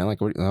hours, man. Like,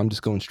 I'm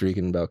just going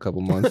streaking in about a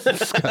couple months.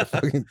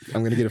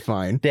 I'm gonna get a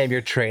fine. Damn,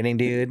 you're training,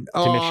 dude,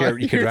 to make sure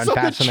you can run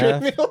fast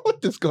enough.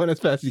 Just going as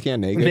fast as you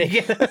can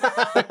naked.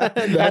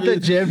 At the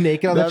gym,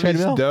 naked on the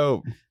treadmill.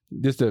 Dope.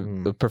 Just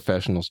a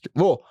professional.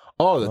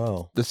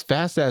 This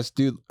fast ass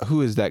dude.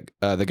 Who is that?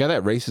 The guy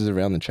that races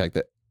around the track.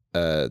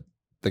 The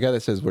guy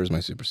that says, "Where's my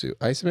super suit?"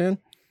 Iceman.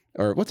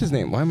 Or what's his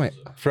name? Why am I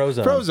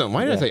Frozen?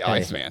 Why did I say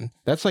Iceman?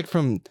 That's like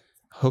from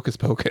Hocus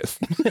Pocus.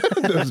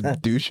 Those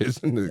douches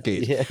in the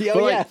cage.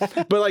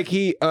 But like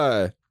he's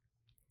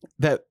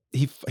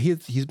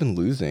been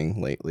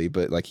losing lately.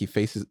 But like he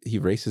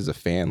races a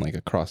fan like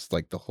across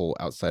like the whole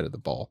outside of the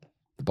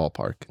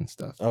ballpark and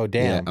stuff. Oh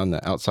damn! Yeah, on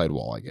the outside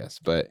wall, I guess.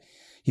 But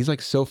he's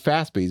like so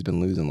fast, but he's been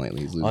losing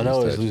lately. He's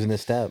losing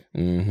his step.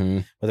 Mm-hmm.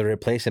 Whether to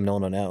replace him, no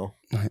one will know.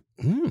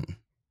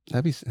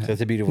 That'd be. So it's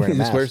the beauty of wearing a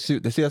mask. Just wear a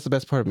suit. See, that's the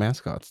best part of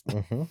mascots.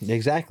 Mm-hmm.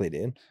 Exactly,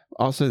 dude.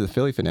 Also, the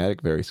Philly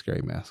Fanatic, very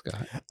scary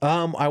mascot.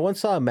 I once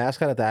saw a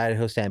mascot at the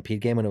Idaho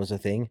Stampede game when it was a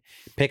thing.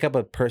 Pick up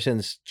a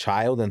person's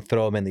child and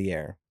throw him in the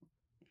air,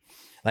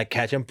 like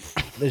catch him.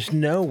 There's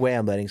no way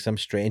I'm letting some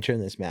stranger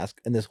in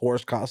this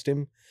horse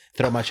costume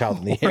throw my child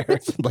in the air.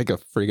 It's like a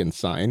friggin'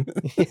 sign.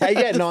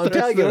 No, I'm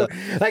telling you,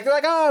 like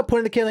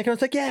pointing the kid, like I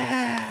was like,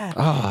 yeah.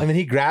 And then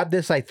he grabbed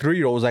this like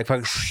 3-year-old, was like,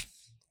 fucking.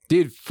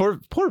 Dude, for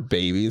poor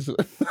babies, they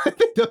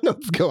don't know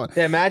what's going on.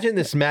 Yeah, imagine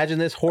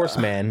this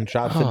horseman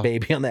drops the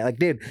baby on that. Like,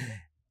 dude,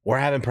 we're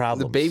having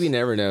problems. The baby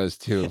never knows,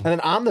 too. And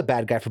then I'm the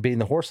bad guy for beating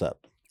the horse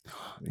up.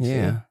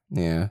 Yeah.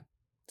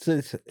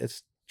 So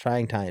it's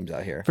trying times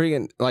out here.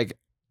 Freaking, like,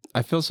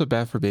 I feel so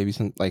bad for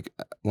babies. Like,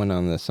 when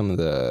on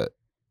when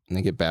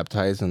they get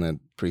baptized and the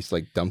priest,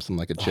 like, dumps them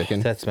like a chicken.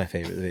 That's my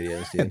favorite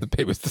videos, dude. And the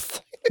baby's just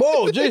like,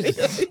 whoa,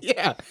 Jesus.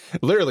 Yeah,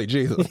 literally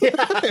Jesus.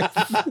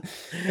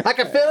 I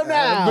can feel him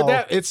now.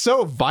 But it's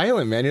so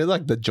violent, man. You're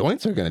like, the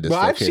joints are going to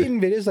dislocate. I've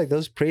seen videos like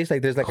those priests,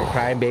 like there's like a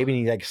crying baby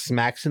and he like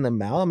smacks in the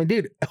mouth. I mean,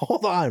 dude,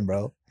 hold on,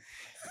 bro.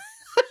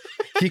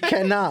 You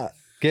cannot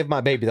give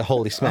my baby the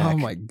holy smack. Oh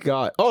my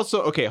God.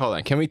 Also, okay, hold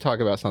on. Can we talk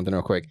about something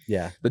real quick?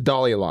 Yeah. The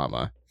Dalai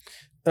Lama.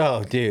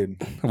 Oh, dude.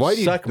 Why do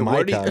you suck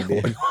my tongue,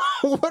 dude?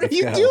 What are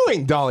you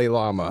doing, Dalai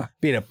Lama?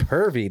 Being a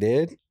pervy,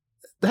 dude.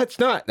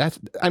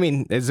 I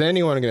mean, is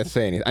anyone going to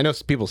say anything? I know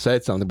people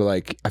said something, but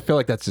like, I feel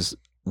like that's just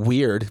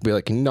weird. Be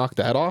like, can you knock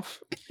that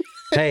off?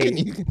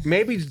 Hey,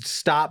 maybe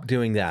stop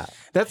doing that.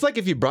 That's like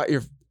if you brought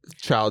your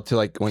child to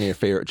like one of your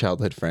favorite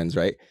childhood friends,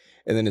 right?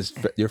 And then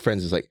your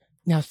friends is like,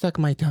 now suck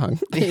my tongue.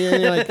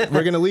 And you're like,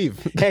 we're going to leave.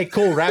 Hey,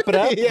 cool. Wrap it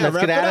up. Let's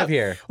get out of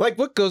here. Like,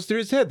 what goes through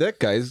his head?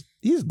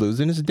 He's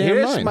losing his damn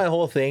mind. Here's my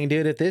whole thing,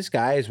 dude. If this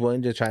guy is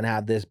willing to try and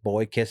have this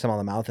boy kiss him on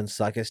the mouth and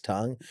suck his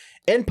tongue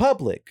in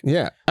public.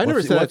 Yeah. I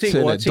never said that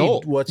to an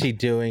adult. What's he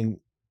doing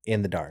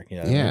in the dark?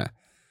 You know yeah. I mean?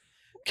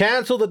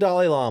 Cancel the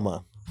Dalai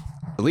Lama.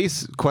 At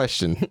least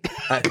question.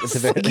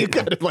 You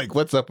gotta like,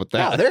 what's up with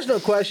that? No, there's no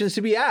questions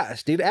to be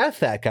asked, dude.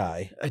 F that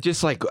guy.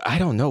 Just like, I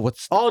don't know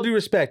what's. All due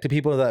respect to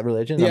people of that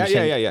religion.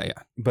 Yeah.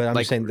 But I'm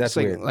like, just saying that's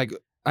weird. Like,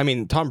 I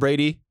mean, Tom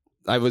Brady.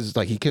 I was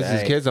like, he kisses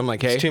his kids. I'm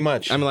like, hey, it's too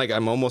much.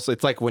 I'm almost.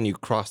 It's like when you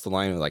cross the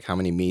line, like how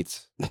many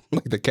meats,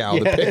 like the cow,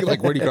 the pig,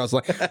 like where do you cross the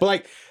line? But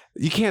like,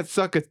 you can't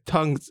suck a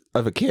tongue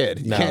of a kid.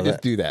 You can't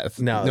just do that.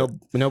 No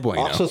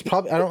bueno. Also, it's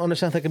probably I don't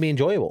understand if that can be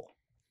enjoyable.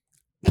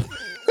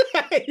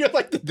 You're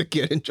like, did the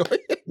kid enjoy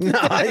it? No,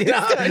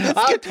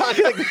 I'm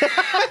talking like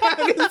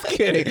I'm just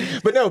kidding.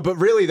 But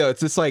really though, it's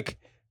just like,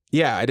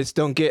 yeah, I just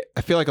don't get.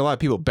 I feel like a lot of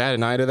people bat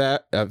an eye to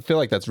that. I feel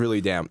like that's really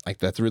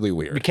that's really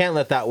weird. We can't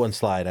let that one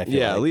slide. I feel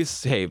like. At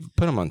least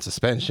put him on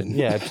suspension.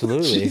 Yeah,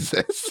 absolutely.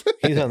 Jesus,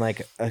 he's on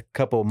like a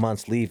couple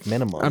months leave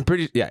minimum. I'm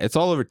pretty. Yeah, it's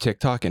all over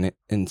TikTok.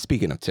 And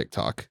speaking of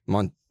TikTok,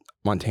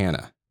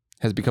 Montana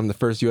has become the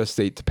first U.S.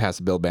 state to pass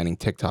a bill banning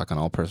TikTok on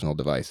all personal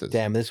devices.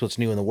 Damn, this is what's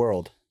new in the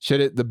world.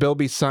 Should the bill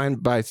be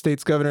signed by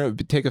state's governor, it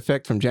would take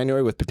effect from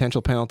January with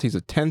potential penalties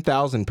of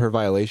 $10,000 per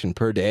violation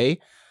per day,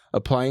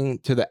 applying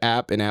to the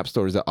app and app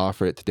stores that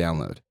offer it to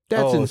download.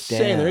 That's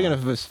insane. Damn. They're going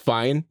to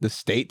fine the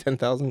state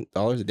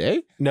 $10,000 a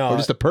day? No. Or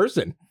just a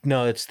person?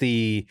 No, it'd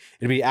be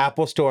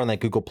Apple Store and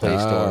like Google Play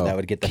Store that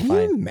would get the fine. Can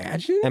you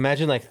imagine?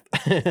 Imagine like,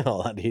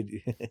 hold on,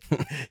 dude.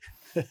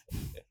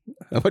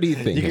 What do you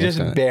think? You can just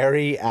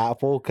bury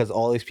Apple because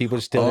all these people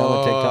are still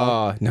on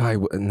TikTok.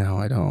 No,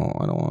 I don't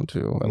want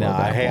to.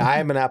 I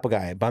am an Apple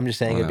guy, but I'm just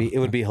saying it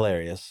would be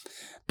hilarious.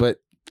 But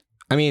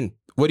I mean,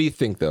 what do you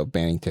think though?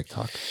 Banning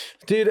TikTok,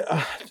 dude.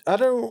 I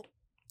don't.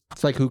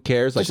 It's like, who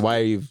cares? Like, why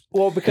are you?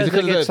 Well, because of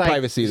the like,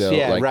 privacy though.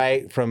 Yeah, like,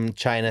 right. From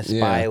China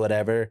spy,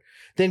 whatever.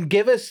 Then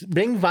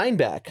bring Vine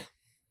back.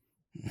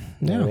 You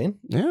know what I mean?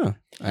 Yeah.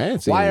 I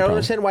didn't see I don't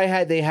understand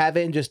why they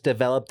haven't just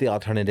developed the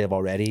alternative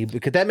already,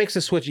 because that makes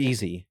the switch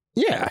easy.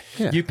 Yeah.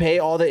 You pay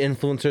all the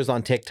influencers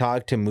on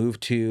TikTok to move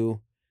to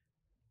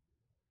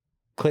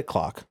Click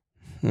Clock.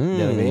 You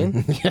know what I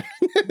mean?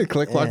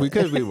 Click Clock. We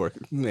could be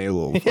working a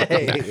little.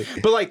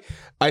 But like,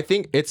 I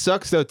think it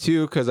sucks though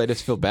too, because I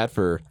just feel bad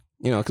for,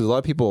 because a lot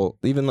of people,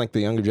 even like the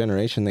younger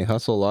generation, they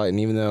hustle a lot, and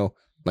even though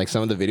like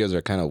some of the videos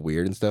are kind of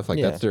weird and stuff, like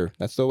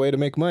that's the way to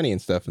make money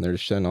and stuff, and they're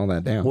just shutting all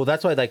that down. Well,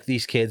 that's why like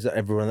these kids,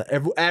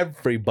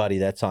 everybody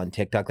that's on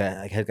TikTok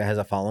that has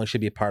a following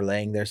should be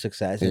parlaying their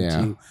success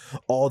into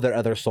all their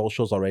other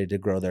socials already to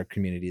grow their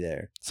community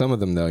there. Some of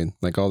them though,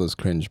 like all those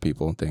cringe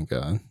people, think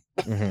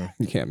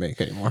you can't make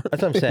anymore.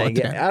 That's what I'm saying.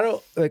 Yeah, I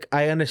don't like.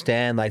 I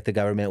understand like the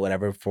government,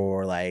 whatever,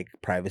 for like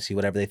privacy,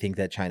 whatever they think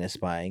that China's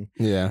spying.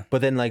 Yeah.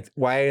 But then like,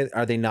 why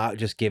are they not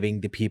just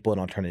giving the people an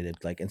alternative?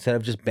 Like, instead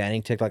of just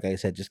banning TikTok, like I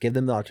said, just give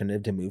them the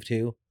alternative to move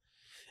to,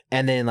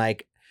 and then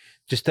like,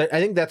 I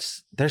think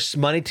there's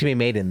money to be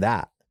made in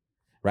that,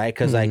 right?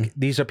 Because like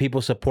these are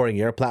people supporting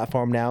your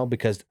platform now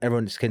because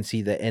everyone can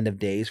see the end of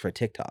days for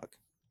TikTok.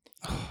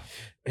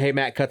 Hey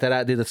Matt, cut that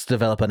out, dude. Let's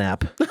develop an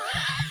app.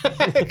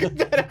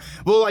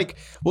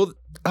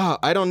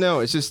 I don't know.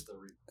 It's just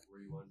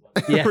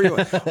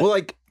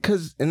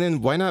and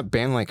then why not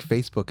ban like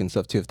Facebook and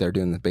stuff too if they're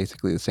doing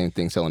basically the same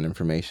thing, selling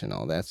information,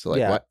 all that. So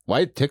like,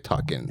 why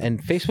TikTok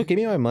and Facebook? Give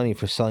me my money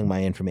for selling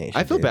my information.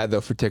 I feel bad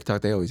though for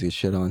TikTok. They always get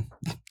shit on.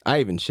 I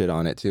even shit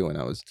on it too when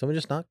I was. Someone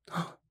just knocked.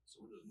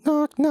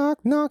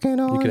 Knocking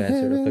on. You can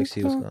answer real quick.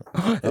 See what's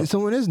going on.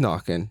 Someone is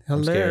knocking.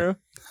 Hello.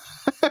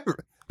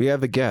 We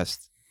have a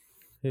guest.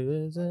 Who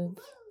is it?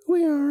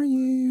 Where are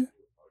you?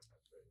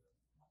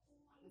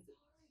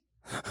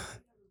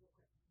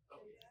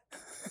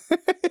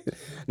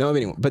 No, I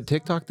mean, but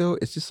TikTok though,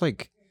 it's just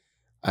like,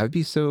 I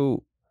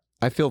feel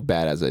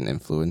bad as an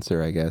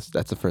influencer, I guess.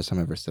 That's the first time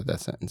I ever said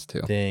that sentence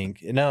too.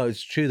 No,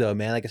 it's true though,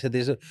 man. Like I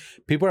said,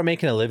 people are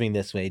making a living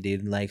this way,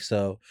 dude. And like,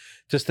 so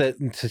just to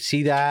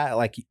see that,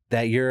 like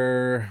that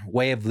your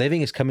way of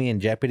living is coming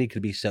in jeopardy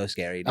could be so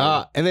scary,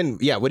 dude. And then,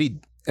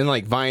 and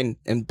like Vine,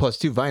 and plus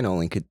two, Vine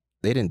only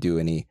they didn't do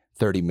any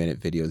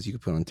 30-minute videos you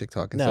could put on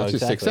TikTok and stuff. It's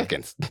just 6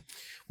 seconds.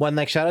 One,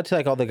 like, shout out to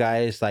like all the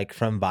guys like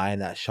from Vine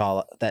that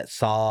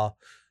saw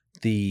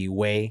the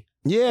way.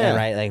 Yeah. And,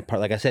 right.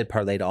 Like I said,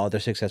 parlayed all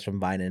their success from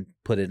Vine and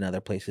put it in other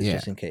places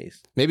just in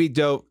case. Maybe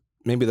though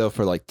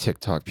for like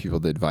TikTok people,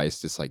 the advice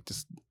just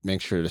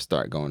make sure to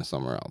start going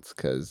somewhere else,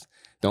 because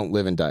don't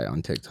live and die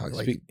on TikTok.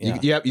 Like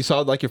you saw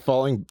like your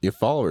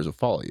followers will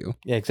follow you.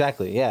 Yeah,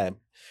 exactly. Yeah.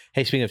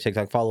 Hey, speaking of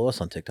TikTok, follow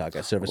us on TikTok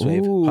at Service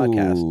Wave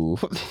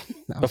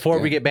Podcast. Before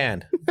we get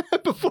banned.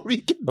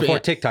 Before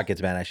TikTok gets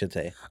banned, I should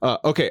say.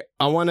 Okay,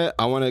 I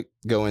wanna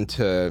go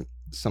into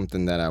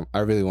something that I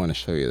really want to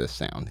show you this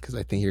sound, because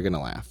I think you're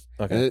gonna laugh.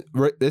 Okay.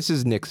 This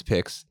is Nick's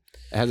Picks.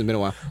 It hasn't been a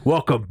while.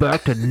 Welcome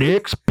back to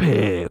Nick's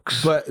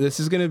Picks. But this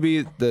is gonna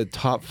be the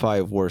top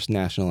 5 worst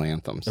national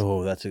anthems.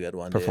 Oh, that's a good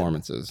one.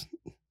 Performances.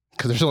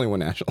 Because there's only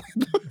one national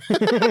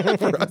anthem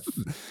for us.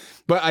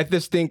 But I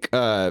just think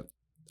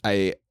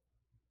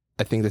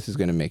I think this is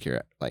going to make you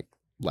like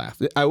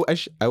laugh. I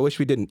wish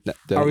we didn't.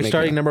 Are we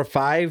starting number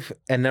 5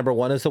 and number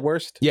 1 is the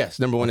worst? Yes,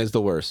 number 1 is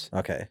the worst.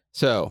 Okay.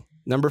 So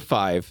number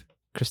 5,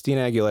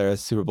 Christina Aguilera's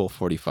Super Bowl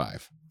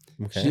 45.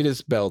 Okay. She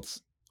just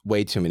belts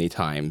way too many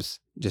times,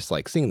 just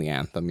like sing the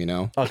anthem,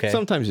 Okay.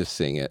 Sometimes just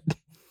sing it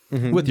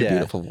with your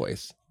beautiful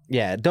voice.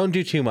 Yeah, don't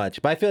do too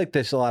much. But I feel like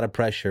there's a lot of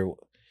pressure.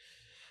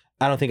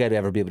 I don't think I'd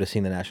ever be able to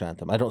sing the national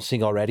anthem. I don't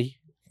sing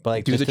already, but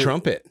like do the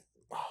trumpet.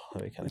 Oh,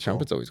 that'd be kind of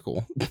trumpet's always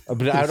cool.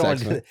 But I don't want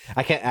to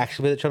I can't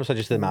actually play the trumpet, so I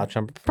just do the mouth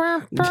trumpet.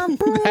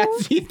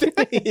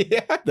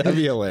 Yeah, that'd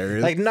be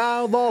hilarious. Like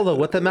now Lola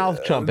with the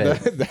mouth trumpet.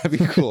 That'd be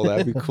cool.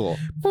 That'd be cool.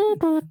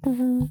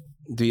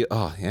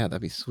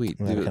 That'd be sweet.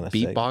 Do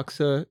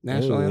beatbox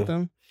national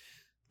anthem.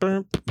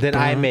 Then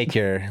I make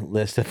your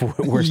list of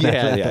worst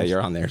national anthems. Yeah,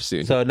 you're on there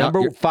soon. So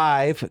number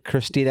 5,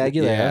 Christina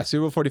Aguilera. Yeah,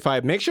 Super Bowl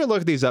 45. Make sure to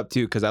look these up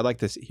too, because I'd like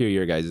to hear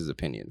your guys'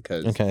 opinion,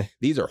 because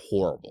these are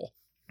horrible.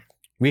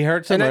 We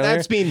heard some earlier.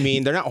 That's being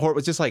mean. They're not horrible.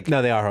 It's just like,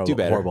 no, they are horrible. Do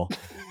better. Horrible.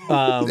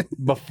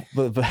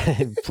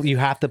 But you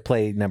have to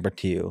play number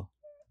 2.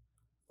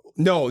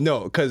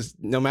 No, because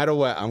no matter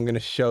what, I'm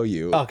gonna show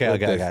you. Okay.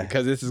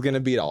 Because this is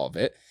gonna beat all of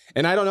it.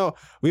 And I don't know.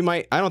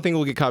 I don't think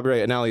we'll get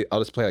copyrighted. Now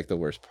I'll just play like the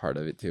worst part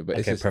of it too. But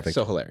it's just perfect.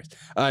 So hilarious.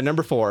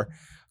 Number 4,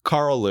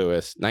 Carl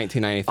Lewis,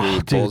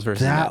 1993, Bulls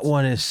versus that Nets.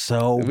 One is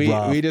so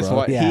rough, we just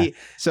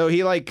bro.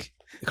 He like.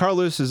 Carl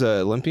Lewis is an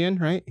Olympian,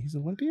 right? He's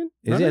an Olympian?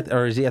 Is he?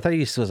 Or is he? I thought he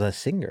was a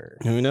singer.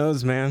 Who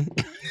knows, man?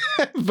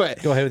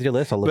 But go ahead with your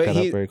list. I'll look that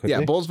up very quickly.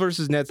 Yeah, Bulls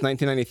versus Nets,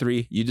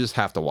 1993. You just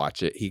have to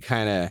watch it.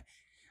 I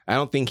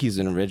don't think he's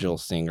an original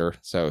singer.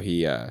 So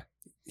he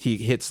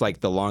hits like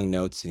the long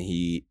notes and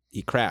he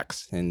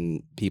cracks,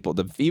 and people,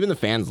 even the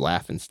fans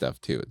laugh and stuff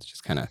too. It's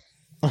just kind of.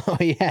 Oh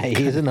yeah,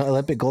 he's an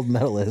Olympic gold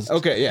medalist.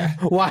 Okay, yeah.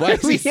 Why are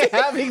we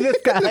having this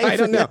guy? I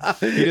don't know.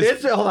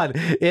 Hold on.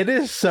 It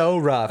is so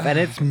rough, and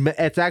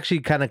it's actually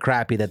kind of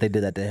crappy that they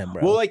did that to him,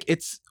 bro. Well, like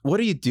what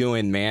are you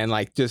doing, man?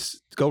 Like,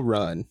 just go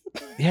run.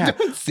 Yeah,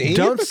 don't sing.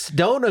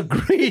 Don't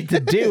agree to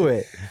do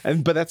it.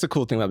 But that's the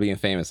cool thing about being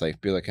famous.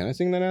 Like, be like, can I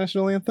sing the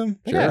national anthem?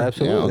 Sure. Yeah,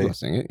 absolutely. Yeah, I'll go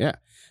sing it. Yeah.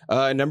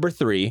 Number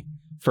 3,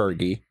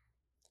 Fergie,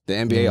 the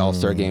NBA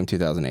All-Star Game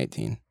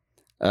 2018.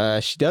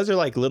 She does her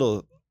like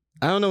little.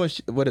 I don't know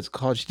what it's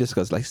called. She just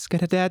goes like,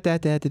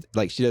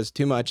 like she does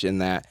too much in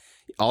that.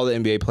 All the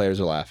NBA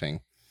players are laughing.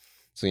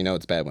 So you know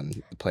it's bad when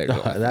the players are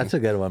laughing. That's a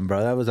good one,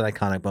 bro. That was an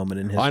iconic moment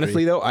in history.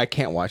 Honestly, though, I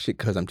can't watch it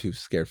because I'm too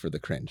scared for the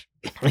cringe.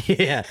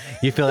 Yeah.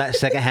 You feel that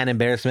secondhand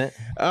embarrassment?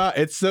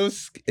 It's so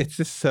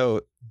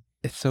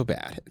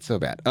bad. It's so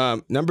bad.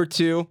 Number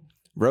 2,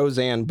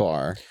 Roseanne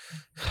Barr.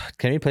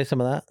 Can we play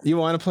some of that? You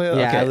want to play it?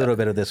 Yeah, okay. a little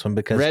bit of this one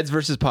because Reds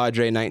versus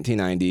Padre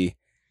 1990.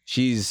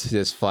 She's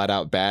just flat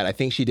out bad. I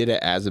think she did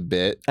it as a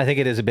bit. I think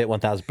it is a bit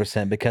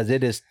 1000% because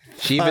it is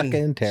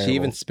fucking terrible. She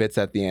even spits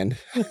at the end.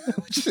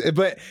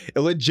 But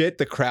legit,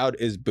 the crowd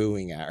is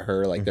booing at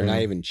her. Like they're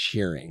not even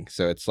cheering.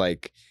 So it's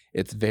like,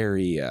 it's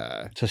very...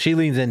 So she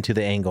leans into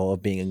the angle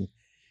of being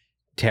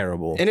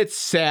terrible. And it's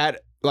sad.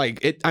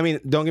 Like, I mean,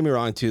 don't get me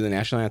wrong, too. The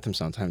national anthem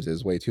sometimes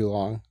is way too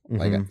long.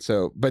 Like,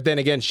 so, but then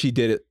again, she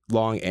did it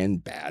long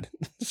and bad.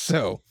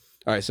 So,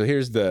 all right. So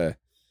here's the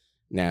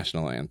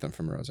national anthem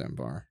from Roseanne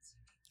Barr.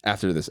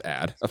 After this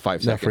ad, a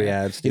 5-second free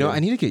ads. You know, I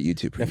need to get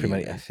YouTube Premium.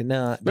 Everybody,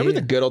 no. Remember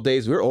the good old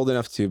days? We were old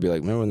enough to be like,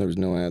 remember when there was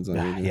no ads on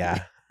YouTube?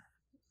 Yeah.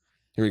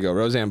 Here we go.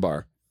 Roseanne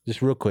Barr.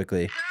 Just real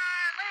quickly.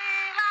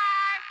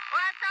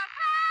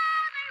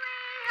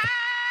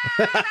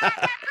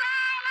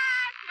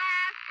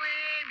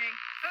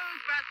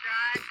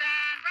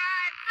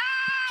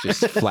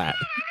 Just flat.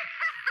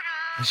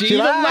 She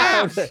even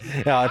laughs.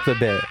 No, it's a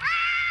bit.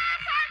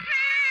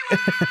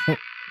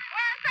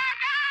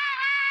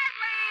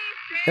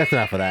 That's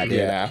enough of that, dude.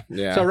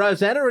 Yeah. So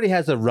Roseanne already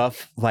has a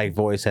rough like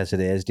voice as it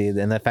is, dude,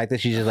 and the fact that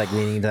she's just like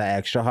leaning into that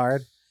extra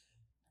hard.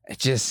 It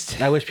just.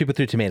 I wish people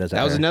threw tomatoes at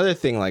her. That was another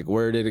thing. Like,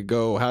 where did it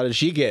go? How did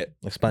she get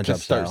like SpongeBob to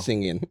start style.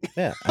 singing?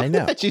 Yeah, I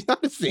know. She's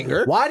not a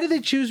singer. Why did they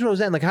choose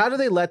Roseanne? Like, how do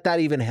they let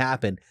that even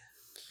happen?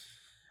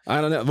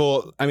 I don't know.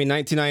 Well, I mean,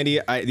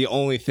 1990. The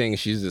only thing,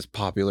 she's just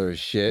popular as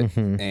shit,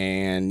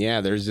 and yeah,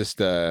 there's just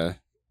no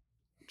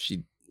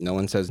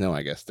one says no,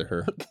 I guess, to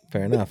her.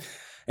 Fair enough.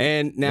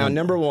 And now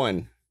number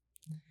 1.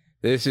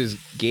 This is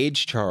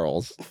Gage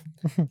Charles,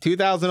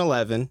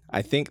 2011.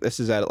 I think this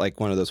is at like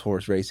one of those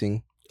horse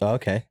racing. Oh,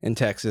 okay. In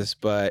Texas,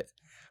 but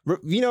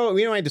you know,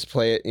 we might just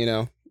play it. You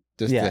know,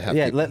 just yeah, to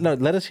have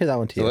let us hear that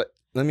one too. So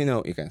let me know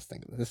what you guys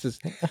think. This is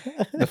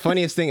the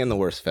funniest thing and the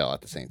worst fail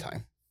at the same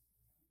time.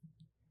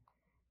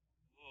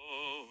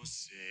 Oh,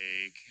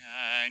 say,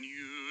 can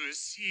you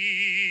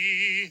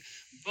see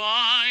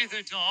by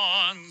the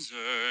dawn's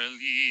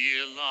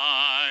early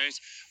light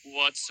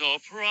what so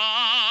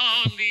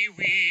proudly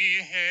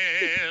we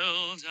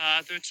hailed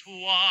at the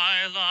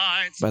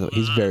twilight's By the way,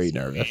 he's very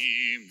nervous.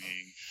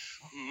 gleaming,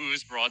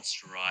 whose broad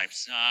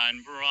stripes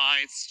and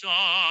bright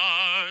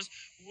stars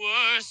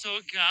were so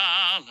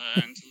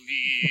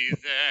gallantly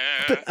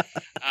there,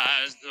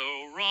 as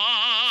though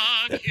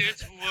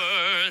rockets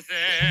were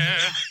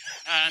there,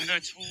 and the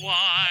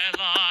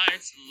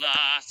twilight's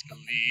last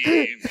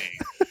gleaming,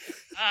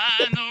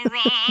 and the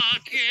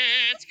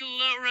rockets'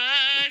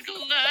 red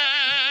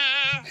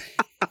glare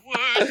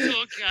were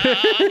so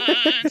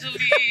gallantly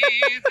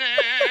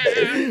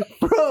there.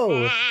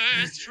 Bro!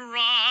 Her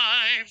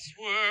stripes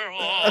were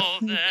all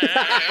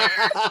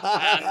there,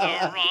 and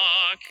the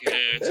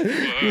rockets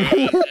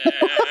were there.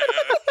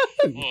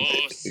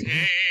 Oh,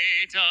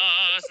 say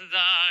does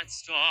that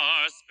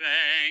star-spangled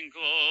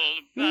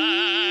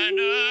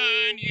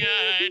banner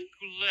yet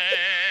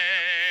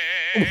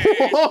play?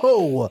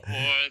 Whoa! For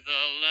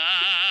the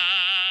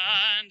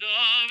land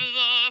of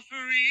the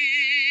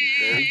free.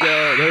 There you go.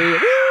 There you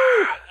go.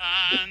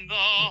 And the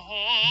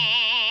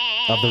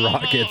home Of the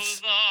Rockets.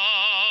 Of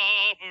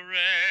the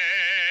brave.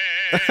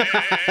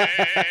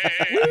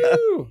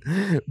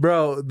 Woo!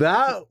 Bro,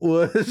 that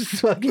was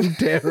fucking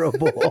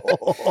terrible.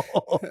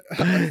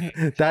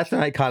 That's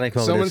an iconic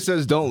moment. Someone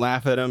says don't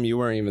laugh at him. You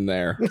weren't even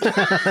there.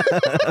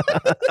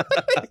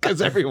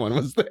 Because everyone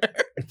was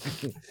there.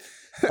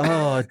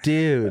 Oh,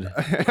 dude.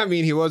 I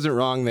mean, he wasn't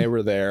wrong. They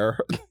were there.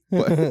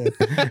 But...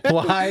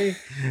 Why?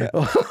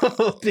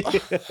 Oh,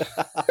 dude.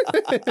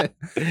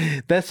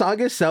 That song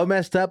is so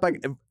messed up.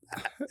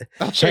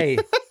 Hey,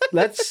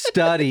 let's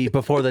study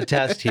before the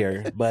test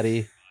here,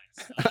 buddy.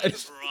 I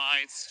just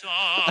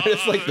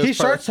like this he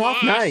starts part.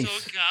 off nice.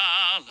 So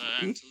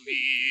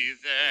gallantly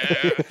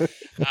there,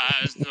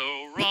 as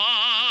the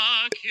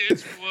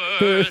rockets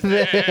were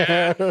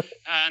there,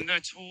 and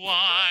the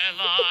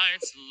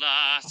twilight's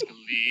last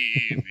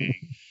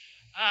gleaming,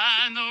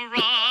 and the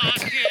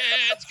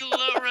rockets glare.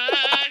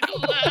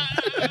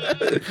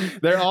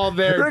 They're all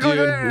there, dude.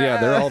 Yeah,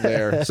 they're all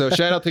there. So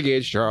shout out to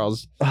Gage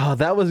Charles. Oh,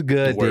 that was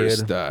good,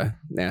 Worst, dude.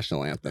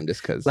 national anthem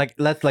just because. Like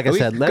I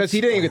said, because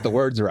he didn't even get the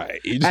words right.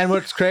 And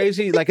what's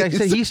crazy, like I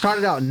said, he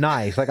started out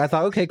nice. Like I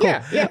thought, okay, cool.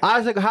 Yeah. I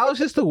was like, how is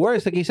this the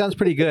worst? Like he sounds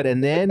pretty good,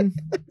 and then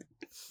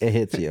it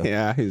hits you.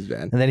 Yeah, he's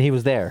bad. And then he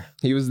was there.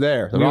 He was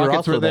there. The We were Rockets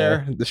also were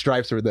there. The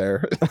Stripes were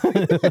there.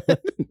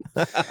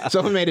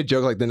 Someone made a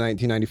joke like the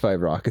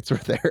 1995 Rockets were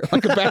there,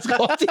 like a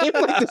basketball team.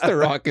 Like just the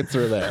Rockets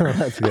were there.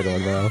 That's a good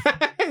one, bro.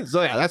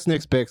 So yeah, that's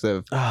Nick's picks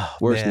of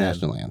worst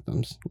national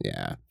anthems.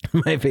 Yeah,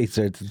 my face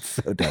hurts. It's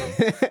so dumb.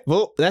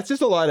 Well, that's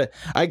just a lot of.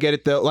 I get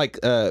it though. Like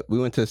we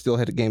went to a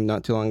Steelhead game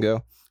not too long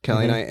ago,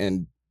 Kelly and I,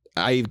 and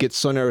I get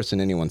so nervous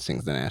when anyone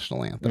sings the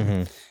national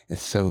anthem.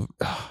 It's so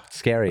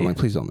scary. I'm like,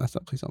 please don't mess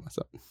up. Please don't mess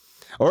up.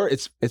 Or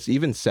it's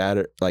even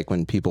sadder, like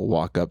when people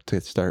walk up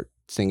to start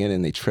singing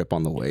and they trip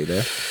on the way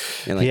there.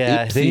 And like,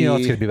 yeah, then you know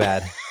it's gonna be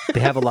bad.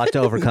 They have a lot to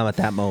overcome at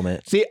that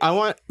moment. See,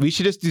 we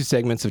should just do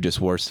segments of just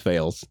worst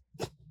fails.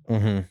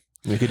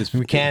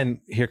 We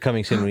can here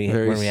coming soon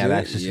when we have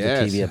access to the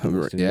TV up in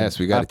the studio. Yes,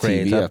 we got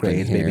upgrades, a TV up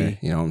in here. baby.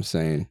 You know what I'm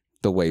saying?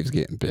 The wave's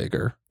getting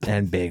bigger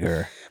and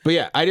bigger. But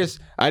yeah, I just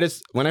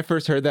when I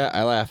first heard that,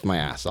 I laughed my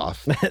ass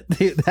off.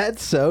 Dude,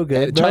 that's so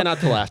good. And try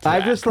not to laugh.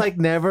 I've just like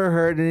never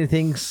heard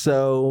anything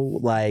so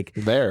like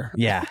there.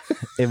 Yeah,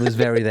 it was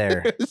very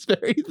there. It was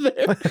very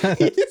there.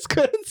 You just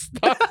couldn't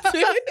stop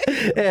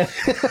it.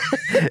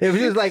 It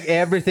was just like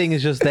everything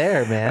is just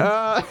there,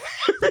 man.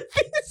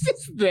 Everything is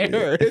just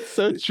there. It's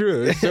so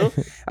true. It's so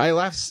I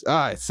laughed.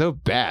 It's so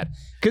bad.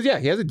 Because yeah,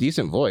 he has a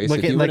decent voice. Like,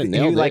 if he like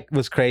nailed you it. like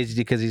was crazy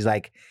because he's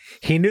like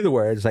he knew the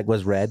words like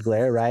was red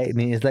glare, right? And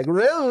he's like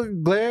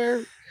red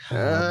glare.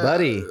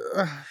 Buddy,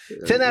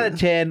 10 out of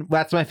 10.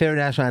 That's my favorite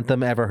national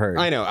anthem ever heard.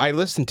 I know. I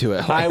listened to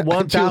it. I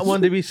want that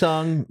one to be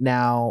sung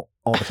now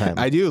all the time.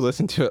 I do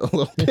listen to it a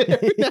little bit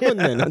every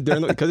now and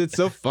then because it's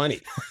so funny.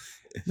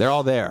 They're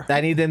all there.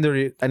 I need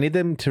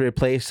them to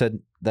replace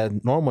the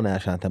normal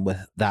national anthem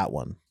with that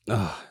one.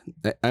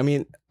 I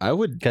mean, I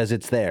would because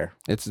it's there.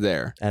 It's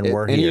there, and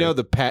we're here. And you know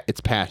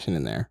it's passion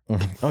in there.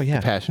 Oh yeah,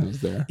 the passion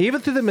is there.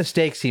 Even through the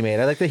mistakes he made,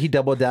 I like that he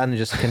doubled down and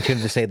just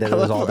continued to say that it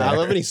was all there. I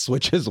love when he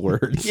switches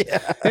words.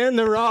 Yeah, and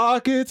the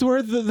Rockets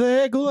were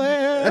the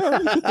glare.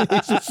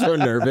 He's just so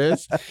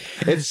nervous.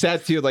 It's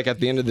sad too. Like at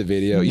the end of the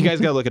video, you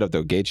guys gotta look it up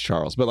though. Gage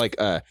Charles, but like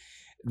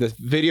the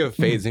video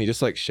fades and he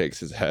just like shakes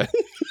his head.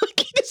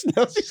 He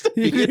knows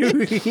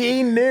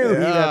he knew.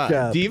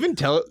 Do you even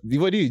tell?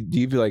 What do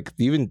you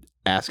even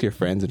ask your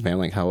friends and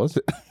family? Like, how was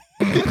it?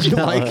 Did you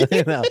like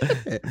it? No.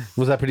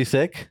 Was that pretty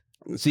sick?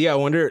 See, I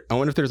wonder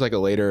if there's like a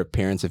later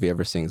appearance if he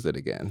ever sings it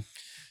again.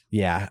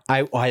 Yeah,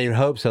 I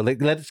hope so.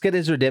 Like, let's get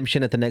his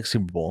redemption at the next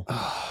Super Bowl.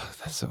 Oh,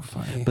 that's so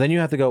funny. But then you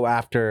have to go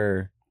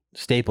after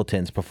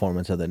Stapleton's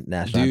performance of the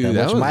national Dude,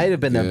 anthem, which might have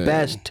been good. the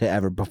best to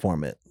ever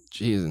perform it.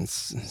 Jeez, and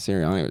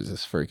Sirianni was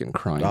just freaking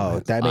crying. Oh,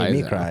 that made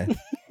me cry.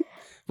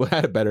 What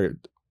had a better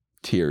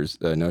tears,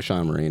 No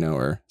Sean Marino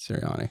or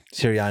Sirianni?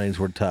 Sirianni's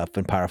were tough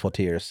and powerful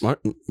tears. Or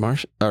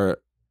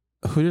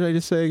who did I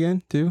just say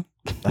again? Too?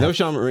 No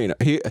Sean Marino.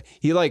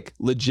 He like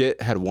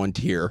legit had one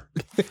tear.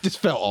 It just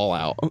fell all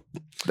out.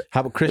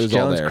 How about Chris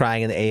Jones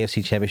crying in the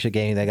AFC Championship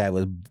game? That guy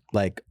was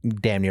like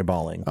damn near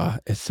bawling.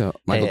 It's so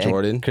Michael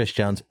Jordan. Chris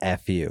Jones,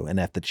 F you and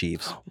F the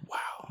Chiefs. Wow.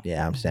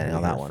 Yeah, I'm standing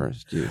on that one.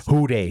 First,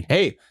 Who dey?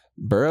 Hey,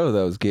 Burrow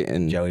though is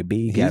getting Joey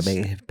B. Gotta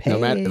make it pay. No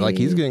matter like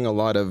he's getting a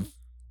lot of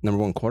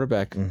 #1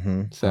 quarterback.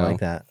 So I like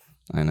that.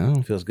 I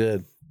know. Feels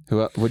good.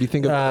 What do you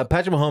think of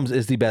Patrick Mahomes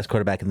is the best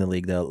quarterback in the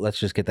league, though. Let's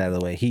just get that out of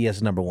the way. He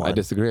is #1. I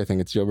disagree. I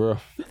think it's Joe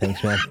Burrow.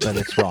 Thanks, man. But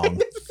it's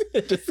wrong.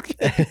 Just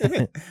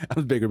kidding. I'm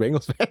a bigger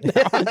Bengals fan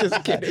now. I'm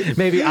just kidding.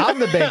 Maybe I'm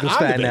the Bengals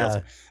fan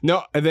now.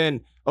 No, and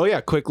then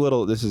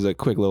this is a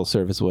quick little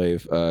surface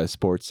wave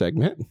sports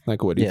segment.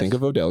 Like, what do you think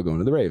of Odell going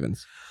to the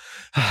Ravens?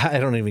 I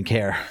don't even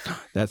care.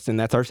 That's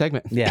our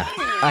segment. Yeah,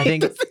 I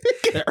think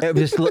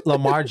just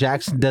Lamar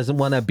Jackson doesn't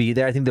want to be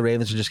there. I think the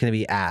Ravens are just going to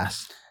be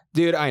ass.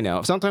 Dude, I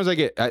know. Sometimes I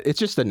get it's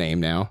just a name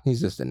now. He's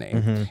just a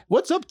name.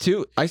 What's up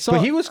to? I saw.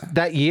 But he was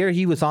that year.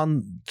 He was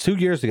on 2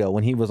 years ago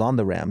when he was on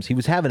the Rams. He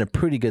was having a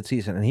pretty good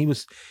season, and he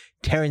was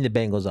tearing the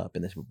Bengals up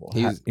in this Super Bowl.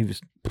 He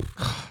was.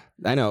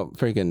 I know,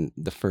 freaking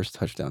the first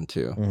touchdown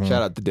too.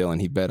 Shout out to Dylan.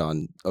 He bet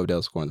on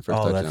Odell scoring the first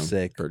touchdown. Oh, that's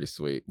sick. Pretty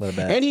sweet. What a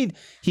bet. And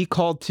he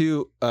called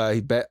to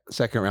he bet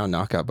second round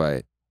knockout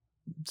by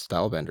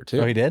Stylebender too.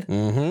 Oh, he did.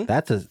 Mm-hmm.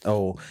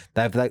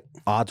 That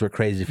odds were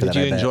crazy for that.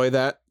 Did you enjoy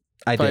that?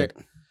 I did.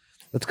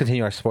 Let's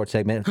continue our sports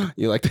segment.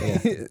 You like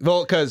that? Yeah.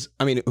 Well, because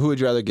I mean, who would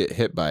you rather get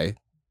hit by,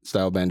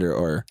 Stylebender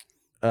or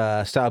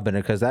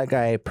Stylebender? Because that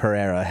guy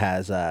Pereira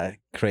has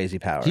crazy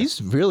power.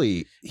 He's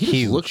really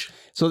huge.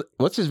 So,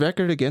 what's his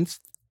record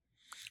against?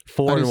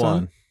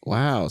 4-1.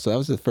 Wow. So that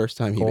was the first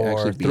time he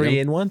actually beat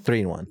him.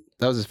 3-1.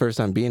 That was his first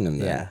time beating him.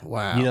 Then. Yeah.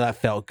 Wow. You know that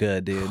felt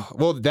good, dude.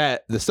 Well,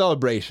 the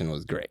celebration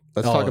was great.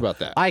 Let's talk about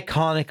that.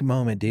 Iconic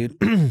moment, dude.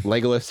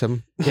 Legolas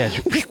him. Yeah.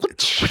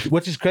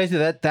 Which is crazy.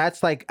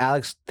 That's like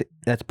Alex.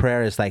 That's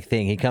Pereira's like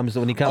thing. He comes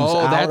out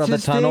of the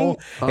tunnel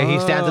and he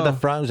stands at the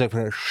front. He's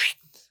like,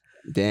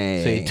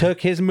 dang. So he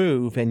took his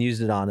move and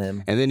used it on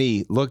him. And then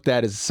he looked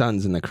at his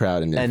sons in the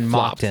crowd and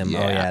mocked him.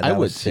 Yeah, Oh yeah, I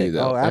would too,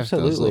 though. Oh,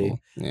 absolutely.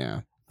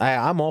 Yeah.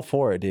 I'm all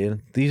for it,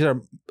 dude. These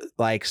are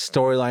like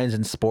storylines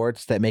in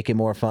sports that make it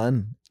more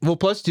fun. Well,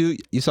 plus too,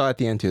 you saw at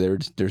the end too.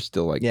 They're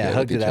still like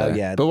hugged it out.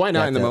 Yeah, but why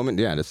not in the moment?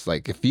 Yeah, it's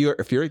like if you're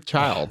a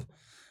child,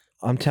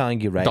 I'm telling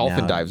you right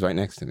Dolphin now. dives right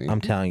next to me.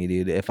 I'm telling you,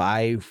 dude. If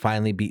I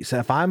finally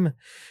if I'm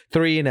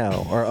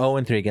 3-0 or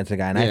 0-3 against a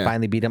guy, and I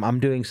finally beat him, I'm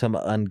doing some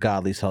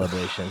ungodly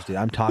celebrations, dude.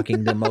 I'm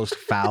talking the most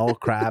foul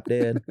crap,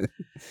 dude,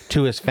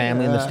 to his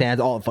family in the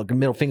stands. All fucking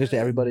middle fingers to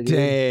everybody, dude.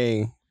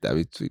 Dang. That'd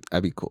be sweet.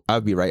 That'd be cool.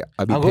 I'd be right.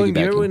 I'd be I'm going. You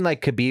remember when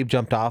like Khabib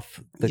jumped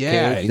off the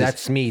cage?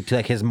 That's me to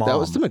like his mom. That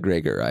was the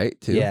McGregor, right?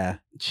 Too? Yeah.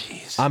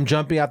 Jeez. I'm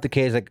jumping off the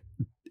cage like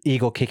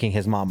eagle kicking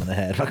his mom in the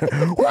head.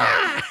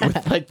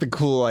 With like the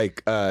cool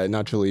like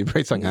Nacho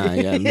Libre song. I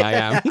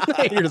am.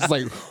 You're just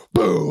like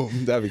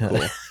boom. That'd be cool.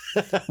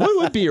 What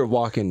would be your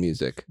walk-in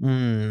music?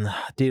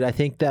 Dude, I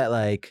think that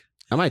like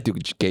I might do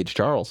Gage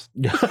Charles.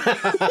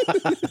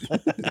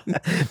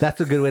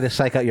 That's a good way to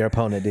psych out your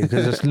opponent, dude,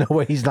 because there's no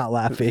way he's not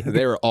laughing.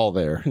 They were all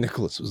there.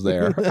 Nicholas was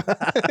there.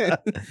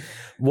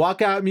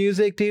 Walkout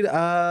music, dude.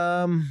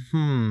 I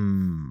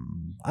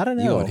don't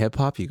know. You going hip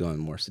hop? You going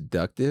more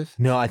seductive?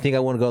 No, I think I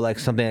want to go like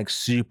something like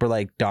super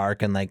like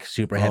dark and like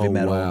super heavy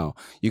metal. Wow,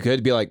 you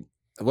could be like,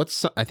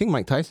 I think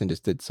Mike Tyson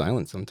just did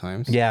silence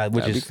sometimes. Yeah,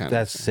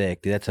 that's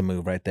sick, dude. That's a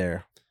move right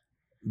there.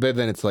 But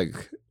then it's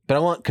like, but I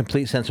want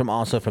complete sense from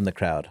the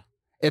crowd.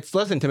 It's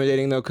less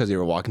intimidating though because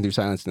you're walking through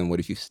silence, and then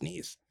what if you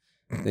sneeze?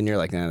 Then you're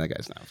like, nah, that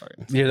guy's not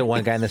fucking. You're the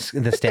one guy in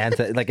the stands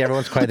that like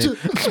everyone's quiet.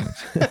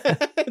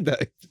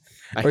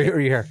 Or you're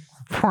here.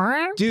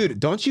 Dude,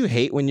 don't you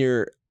hate when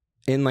you're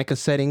in like a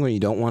setting where you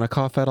don't want to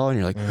cough at all, and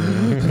you're like,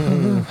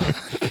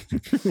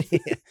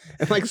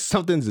 and like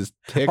something's just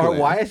tickling. Or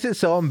why is it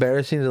so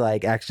embarrassing to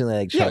like actually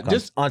like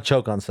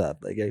choke on stuff?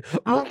 Like,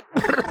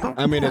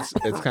 I mean, it's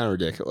kind of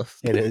ridiculous.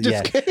 It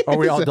is. Kidding. Are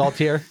we all adults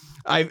here?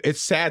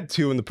 It's sad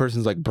too when the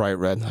person's like bright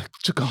red, like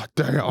God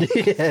damn.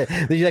 Yeah.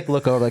 Then you like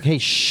look over, like, hey,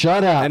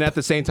 shut up. And at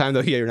the same time, though,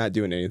 you're not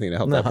doing anything to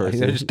help that person.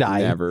 They're just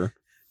dying. Never.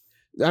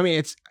 I mean,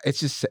 it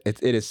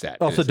is sad.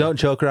 Also, don't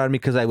choke around me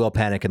because I will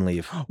panic and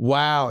leave.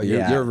 Wow,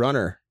 you're a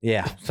runner.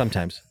 Yeah,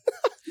 sometimes.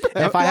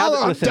 If I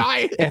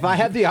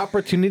have the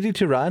opportunity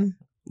to run,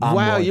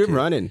 you're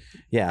running.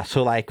 Yeah,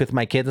 so like with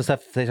my kids and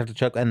stuff, if they have to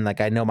choke, and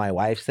like I know my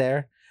wife's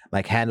there,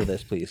 like handle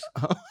this, please.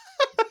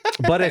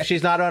 But if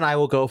she's not on, I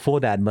will go full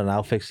dad, but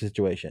I'll fix the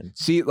situation.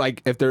 See,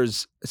 like if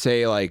there's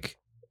say like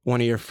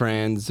one of your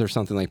friends or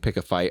something like pick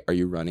a fight, are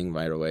you running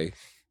right away?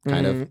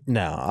 Kind of.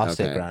 No, I'll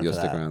stick around. You'll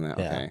stick around that.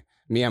 Yeah. Okay.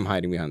 Me, I'm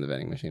hiding behind the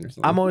vending machine or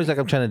something. I'm always like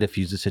I'm trying to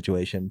diffuse the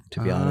situation.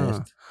 To be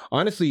honest,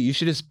 honestly, you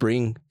should just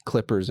bring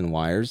clippers and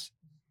wires,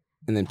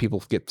 and then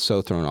people get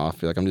so thrown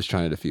off. You're like, I'm just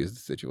trying to diffuse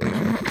the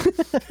situation.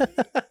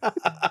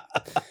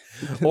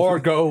 Or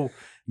go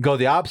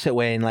the opposite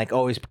way and like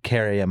always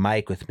carry a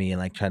mic with me and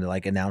like trying to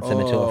like announce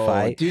them into a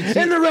fight. Dude,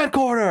 in the red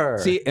corner.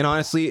 See, and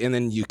honestly, and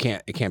then it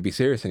can't be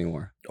serious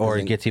anymore. Or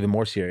it gets even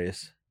more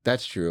serious.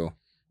 That's true.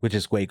 Which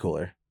is way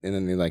cooler. And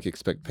then they like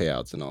expect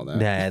payouts and all that.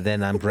 Yeah,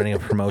 then I'm running a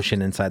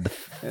promotion inside the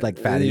like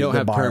fatty. You don't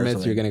have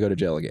permits, you're gonna go to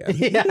jail again.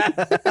 Yeah.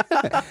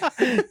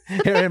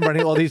 Here I'm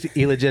running all these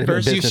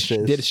illegitimate businesses.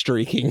 You did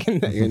streaking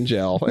in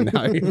jail, and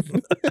now you're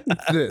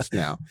this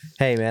now.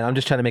 Hey man, I'm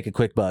just trying to make a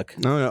quick buck.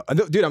 No,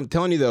 dude, I'm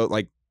telling you though,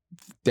 like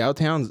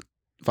downtown's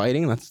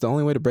fighting. That's the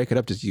only way to break it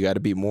up. Just you got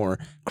to be more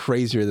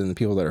crazier than the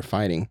people that are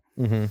fighting.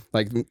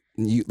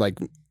 Mm-hmm.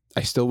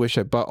 I still wish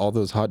I bought all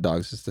those hot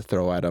dogs just to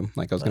throw at them.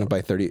 Like I was going to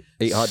buy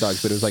 38 hot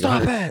dogs, but it was like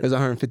it was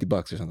 $150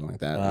 or something like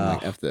that.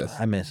 Like, F this.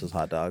 I miss those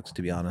hot dogs,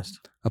 to be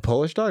honest. A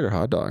Polish dog or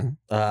hot dog?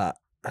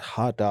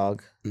 Hot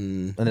dog.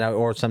 And then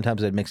or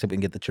sometimes I'd mix up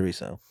and get the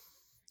chorizo.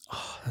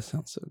 Oh, that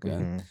sounds so good.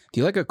 Mm-hmm. Do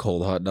you like a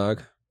cold hot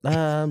dog?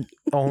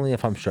 Only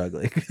if I'm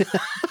struggling.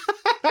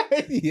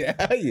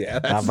 Yeah.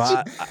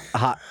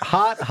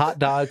 Hot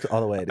dogs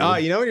all the way, dude. Oh,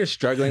 you know when you're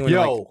struggling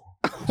when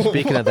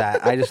Speaking of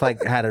that, I just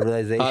like had a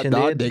realization,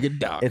 hot dog,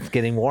 dude. It's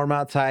getting warm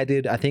outside,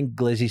 dude. I think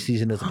glizzy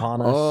season is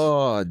upon us.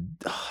 Oh,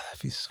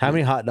 that'd be sweet. How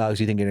many hot dogs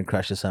do you think you're gonna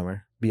crush this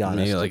summer? Be honest.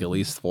 Maybe like at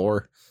least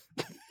 4.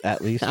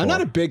 At least 4. I'm not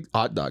a big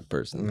hot dog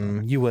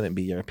person. You wouldn't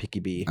be. You're a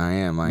picky bee. I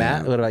am.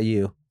 Matt, what about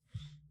you?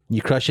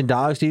 You crushing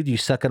dogs, dude? You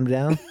sucking them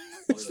down?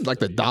 Like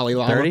the Dalai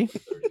Lama. 30?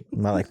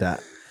 I like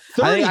that.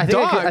 30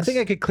 dogs? I think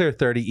I could clear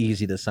 30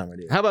 easy this summer,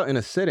 dude. How about in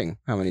a sitting?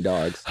 How many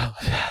dogs?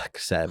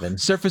 7.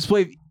 Surface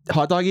Wave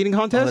hot dog eating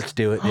contest? Let's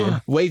do it,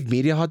 dude. Wave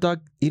Media hot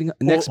dog eating.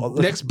 Next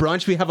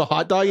brunch, we have a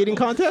hot dog eating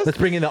contest? Let's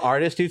bring in the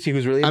artist, dude. See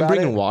who's really about I'm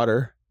bringing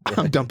water.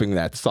 I'm dumping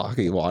that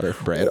soggy water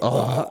bread.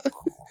 Oh,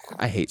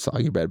 I hate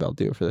soggy bread, but I'll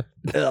do it for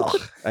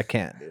I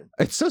can't, dude.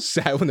 It's so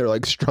sad when they're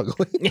like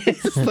struggling.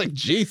 It's like,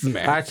 jeez,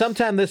 man. All right,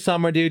 sometime this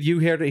summer, dude, you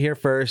heard it here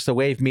first. The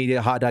Wave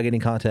Media hot dog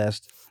eating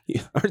contest.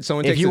 Yeah.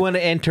 If you want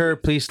to enter,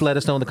 please let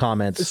us know in the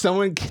comments.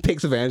 Someone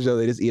takes advantage of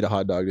it. They just eat a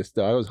hot dog. Just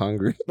I was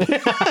hungry.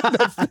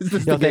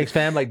 Yo, thanks,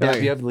 fam. Like,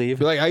 you have to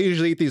leave. Like, I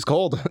usually eat these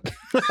cold.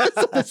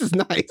 This is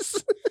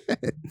nice.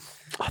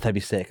 Oh, that'd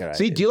be sick. All right.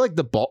 See, do you like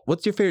the ball?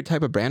 What's your favorite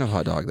type of brand of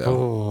hot dog, though?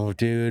 Oh,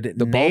 dude,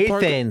 the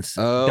Nathan's.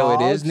 Oh,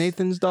 dogs. It is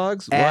Nathan's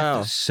dogs.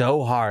 Wow,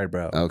 so hard,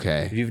 bro.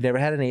 Okay. If you've never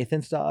had a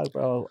Nathan's dog,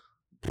 bro,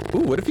 Ooh,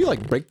 what if you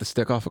like break the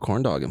stick off a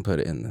corn dog and put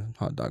it in the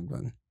hot dog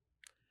bun?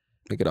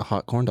 Make it a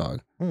hot corn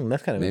dog.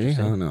 That's kind of maybe.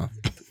 interesting. I don't know.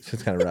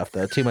 It's kind of rough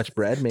though. Too much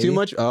bread, maybe. Too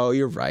much. Oh,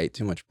 you're right.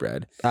 Too much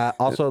bread.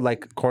 Also,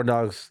 like corn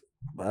dogs.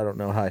 I don't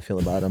know how I feel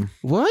about them.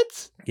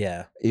 What?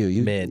 Yeah. Ew,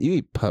 you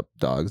eat pup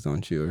dogs,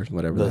 don't you, or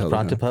whatever? Those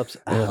Pronto pups.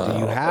 Oh,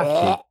 you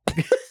have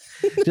to.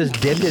 Just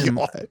dipped in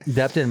must.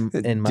 Dip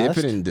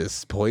it in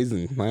this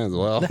poison. Might as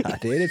well. Nah,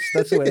 dude,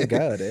 that's the way to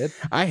go, dude.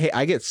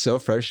 I get so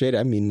frustrated.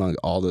 I mean, among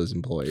all those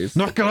employees.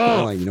 Knock it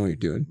off. Like, you know what you're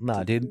doing.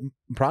 Nah, dude.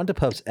 Pronto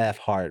pups F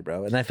hard,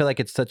 bro. And I feel like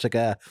it's such like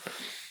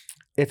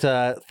it's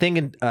a thing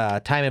in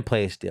time and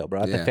place deal,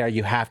 bro. At the fair,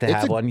 you have to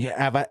have one. You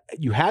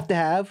have to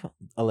have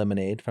a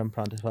lemonade from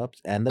Pronto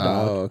pups and the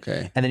dog. Oh,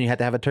 okay. And then you have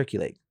to have a turkey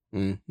leg.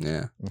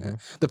 Yeah.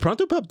 The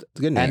Pronto pup,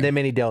 good name. And the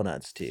mini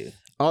donuts too.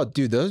 Oh,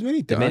 dude, those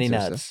mini donuts. The mini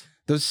nuts.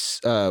 Those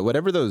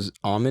whatever those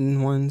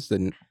almond ones,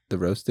 the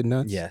roasted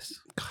nuts. Yes.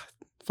 God,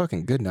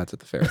 fucking good nuts at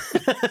the fair.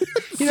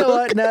 You know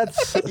what?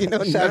 Nuts.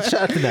 Shout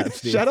out to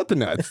nuts. Dude. Shout out to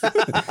nuts.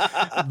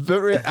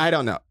 But I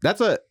don't know.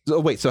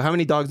 Wait. So how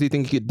many dogs do you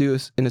think you could do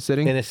in a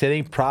sitting? In a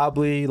sitting,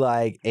 probably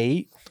like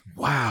 8.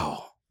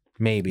 Wow.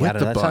 Maybe. With I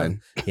don't know. The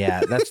bun.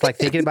 Yeah, that's like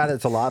thinking about it.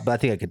 It's a lot, but I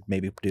think I could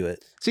maybe do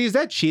it. See, is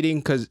that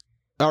cheating?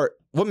 Or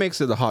what makes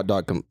it a hot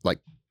dog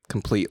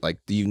complete? Like,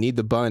 do you need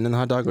the bun in the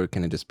hot dog, or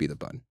can it just be the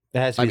bun? It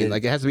has to be.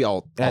 It has to be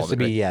all. It has to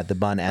be the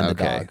bun and the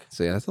dog.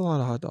 So yeah, that's a lot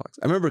of hot dogs.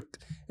 I remember,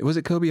 was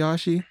it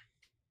Kobayashi,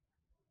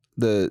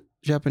 the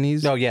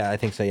Japanese? Oh yeah, I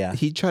think so. Yeah,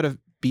 he tried to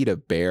beat a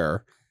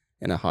bear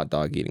in a hot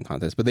dog eating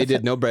contest, but they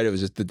did no bread. It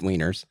was just the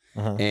wieners,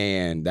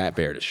 and that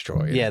bear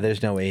destroyed. Yeah,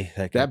 there's no way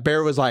that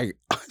bear was like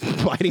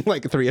biting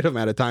like 3 of them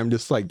at a time,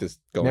 just going.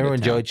 Remember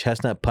when Joey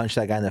Chestnut punched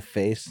that guy in the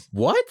face?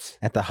 What?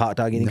 At the hot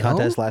dog eating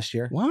contest last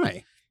year?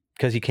 Why?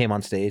 Because he came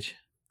on stage.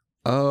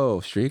 Oh,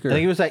 streaker.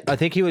 I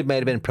think he might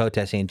have been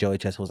protesting, and Joey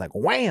Chestnut was like,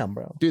 "Wham,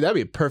 bro!" Dude, that'd be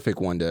a perfect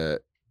one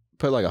to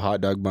put like a hot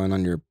dog bun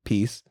on your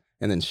piece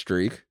and then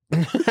streak.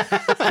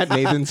 At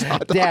Nathan's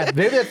hot dog. Yeah,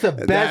 maybe that's the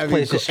best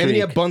place to streak. And then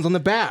you have buns on the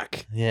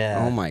back.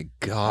 Yeah. Oh my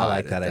god, I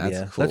like that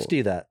idea. Cool. Let's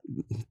do that.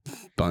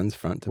 Buns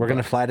front to We're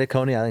gonna fly to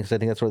Coney Island because I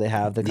think that's where they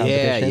have the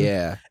competition.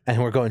 Yeah. And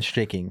we're going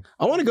streaking.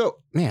 I want to go.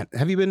 Man,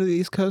 have you been to the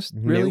East Coast?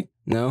 Really?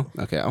 No.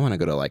 Okay, I want to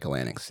go to like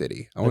Atlantic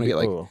City. I want to get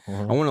like. Cool.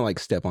 I want to like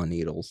step on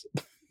needles.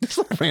 Just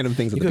like random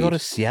things. You could go to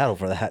Seattle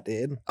for that,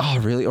 dude. Oh,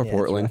 really? Or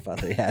Portland?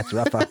 It's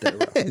rough out there,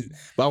 bro.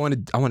 But I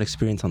want to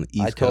experience on the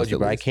East Coast. I told you,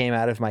 bro. I came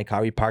out of my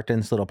car. We parked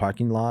in this little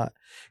parking lot.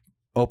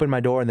 Opened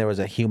my door and there was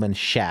a human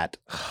shat.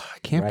 I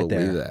can't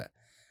believe that.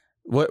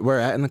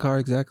 Where at in the car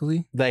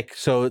exactly? I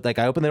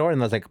opened the door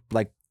and there was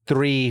like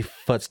 3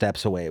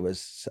 footsteps away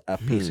was a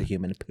piece of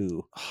human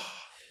poo. Oh,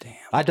 damn.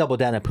 I doubled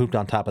down and pooped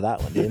on top of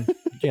that one, dude.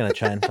 You're gonna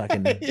try and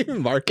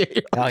fucking mark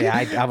it. Oh yeah,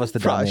 I was the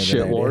dumb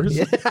shit wars.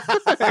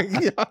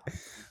 Yeah.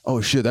 Oh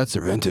shit, that's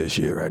Cervantes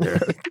shit right there.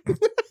 Like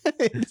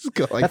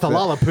that's a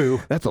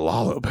lollapoo. That's a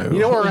lollapoo. You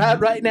know where we're at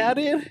right now,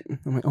 dude?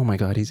 I'm like, oh my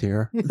god, he's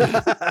here.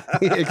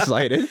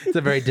 Excited. It's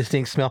a very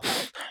distinct smell.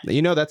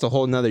 You know, that's a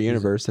whole nother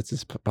universe. That's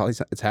just probably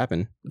it's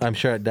happened. I'm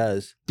sure it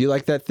does. Do you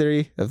like that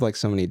theory of like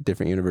so many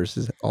different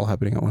universes all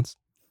happening at once?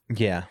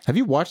 Yeah. Have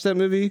you watched that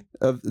movie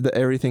of the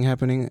everything at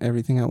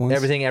once?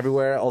 Everything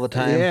everywhere all the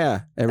time.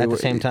 Yeah, everywhere. At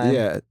the same time.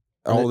 Yeah,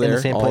 all there, in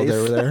the same place.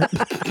 All there.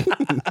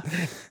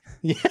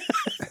 Yeah.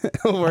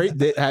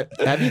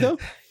 Have you though?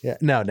 Yeah.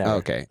 No.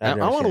 Okay. I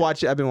want to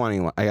watch it. I've been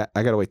wanting. I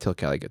gotta wait till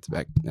Callie gets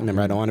back.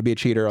 Remember, I don't want to be a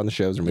cheater on the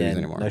shows or movies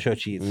anymore. No show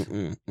cheats.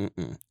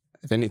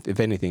 If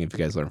anything, if you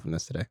guys learn from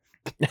this today.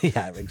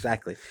 Yeah,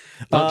 exactly.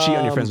 Don't cheat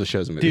on your friends with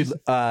shows and movies.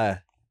 Dude,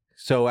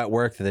 so at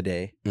work the other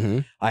day,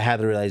 I had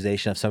the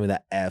realization of something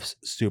that F's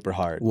super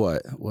hard.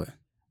 What?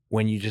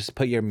 When you just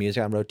put your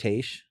music on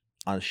rotation,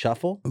 on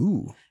shuffle.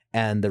 Ooh.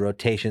 And the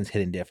rotation's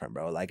hitting different,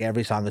 bro. Like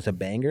every song is a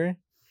banger.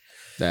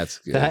 That's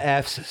good. That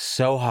F's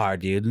so hard,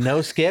 dude.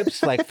 No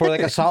skips. Like for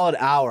like a solid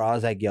hour, I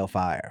was like, yo,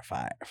 fire.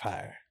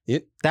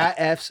 That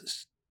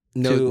F's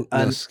no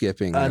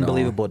skipping.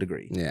 Unbelievable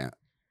degree. Yeah.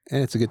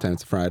 And it's a good time.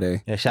 It's a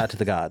Friday. Yeah, shout out to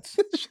the gods.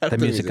 The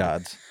music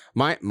gods.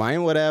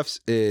 Mine what F's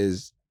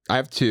is I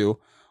have 2.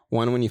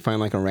 One when you find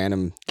like a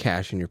random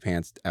cash in your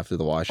pants after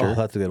the washer. Oh,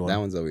 that's a good one. That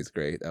one's always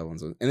great.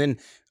 And then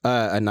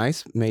a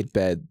nice made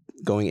bed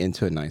going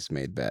into a nice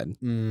made bed.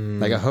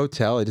 Like a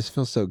hotel, it just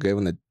feels so good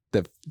when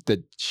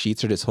the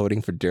sheets are just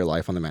holding for dear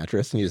life on the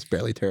mattress and you just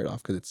barely tear it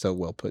off because it's so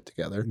well put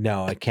together.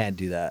 No, I can't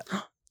do that.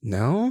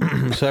 No?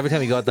 So every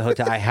time you go at the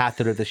hotel, I have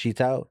to rip the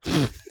sheets out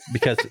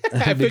because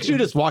I picture you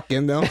just walk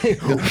in though,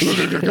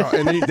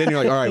 and then you're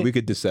like, all right, we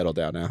could just settle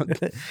down now.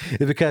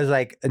 Because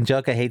like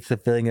Angelica hates the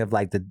feeling of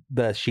like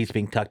the sheets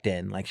being tucked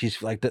in, like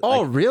she's like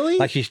really?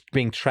 Like she's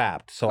being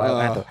trapped. So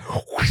I have to.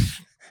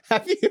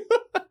 Have you?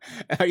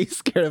 Are you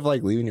scared of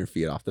like leaving your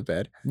feet off the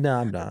bed? No,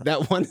 I'm not.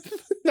 That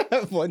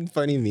one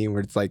funny meme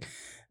where it's like.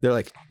 They're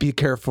like, be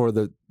careful,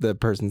 the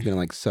person's gonna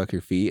like suck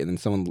your feet, and then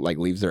someone like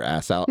leaves their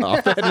ass out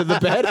off the end of the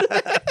bed.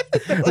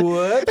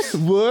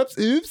 Whoops,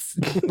 oops.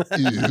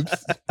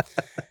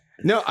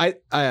 No,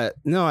 I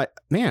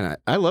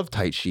love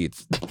tight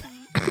sheets.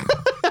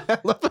 I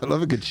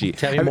love a good sheet.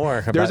 Tell me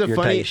more about your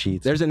tight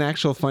sheets. There's an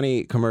actual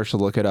funny commercial.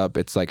 Look it up.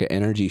 It's like an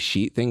energy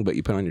sheet thing, but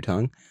you put on your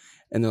tongue.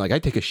 And they're like, I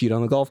take a sheet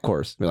on the golf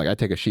course. They're like, I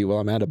take a sheet while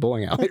I'm at a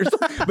bowling alley.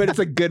 But it's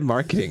like good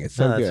marketing. It's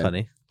so good. That's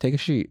funny. Take a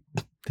sheet.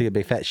 Take a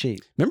big fat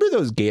sheet. Remember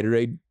those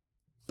Gatorade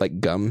like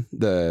gum?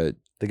 The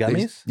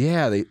gummies?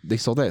 They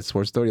sold that at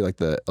Sports Authority, like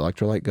the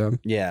electrolyte gum.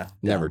 Yeah.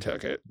 Never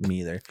took it.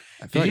 Me either.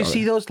 Did you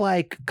see those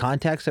like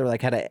contacts that were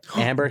like had an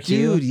amber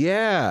hue? Dude,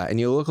 yeah. And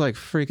you look like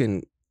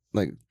freaking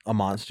like a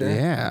monster.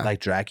 Yeah. Like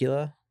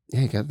Dracula. Yeah,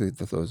 you got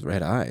those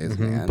red eyes,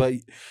 man. But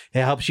it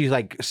helps you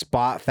like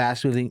spot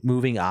fast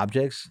moving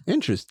objects.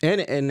 Interesting.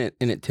 And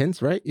it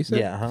tints, right? You said?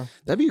 Yeah.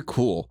 That'd be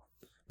cool.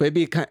 But it'd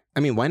be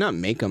why not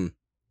make them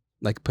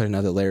like put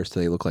another layer so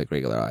they look like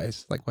regular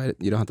eyes? Like, why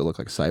you don't have to look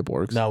like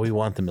cyborgs? No, we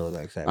want them to look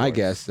like cyborgs. I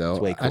guess so.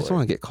 It's way cooler. I just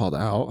want to get called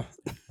out.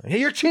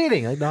 Hey, you're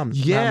cheating. Like, no, I'm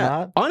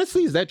not.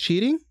 Honestly, is that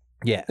cheating?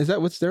 Yeah. Is that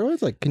what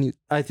steroids? Like, can you?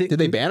 I think. Did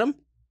they ban them?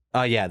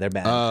 Oh yeah, they're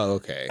banned. Oh,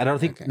 okay. I don't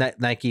think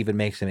Nike even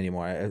makes them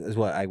anymore. Is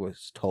what I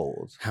was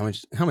told. How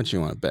much do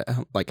you want to bet?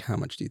 Like, how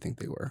much do you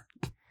think they were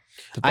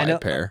to buy I know, a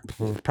pair?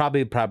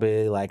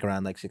 Probably like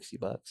around like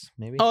 $60,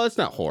 maybe. Oh, that's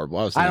not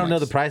horrible. I don't know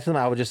the price of them.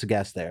 I would just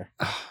guess there.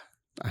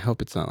 I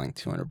hope it's not like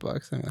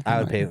 $200. I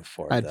would pay it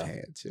for it. I'd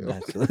pay it too.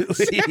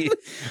 Absolutely.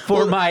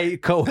 For my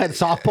co-ed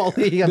softball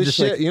league, I'm just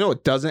like, you know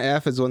what doesn't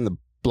F is when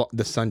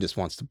the sun just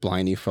wants to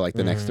blind you for like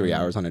the next 3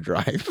 hours on a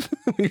drive.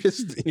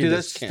 Dude,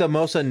 that's the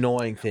most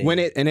annoying thing.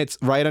 It's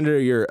right under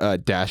your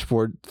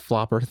dashboard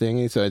flopper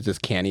thingy, so it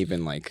just can't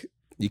even like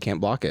you can't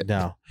block it.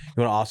 No, you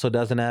know what also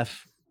doesn't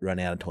F?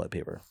 Running out of toilet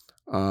paper.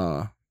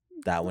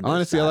 That one.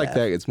 Honestly, I like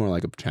that. It's more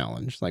like a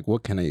challenge. Like,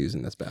 what can I use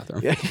in this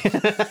bathroom?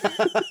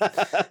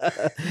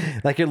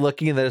 Like you're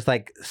looking and there's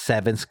like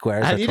 7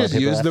 squares. Have you just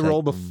used the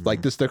roll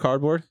like this, the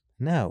cardboard?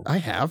 No, I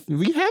have.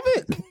 We have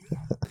it.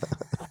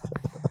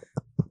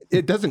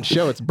 It doesn't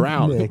show. It's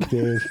brown. Nick,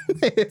 dude.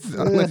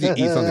 Unless you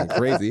eat something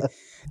crazy.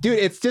 Dude,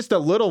 it's just a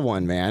little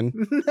one, man.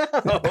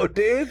 No,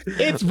 dude.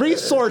 It's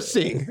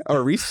resourcing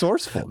or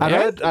resourceful,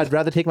 man. I'd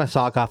rather take my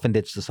sock off and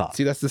ditch the sock.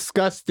 See, that's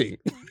disgusting.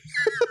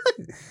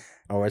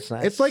 Oh, it's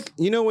nice. It's like,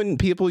 you know, when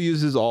people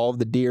uses all of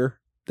the deer,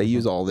 they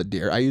use all the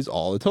deer. I use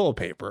all the toilet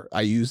paper.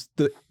 I use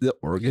the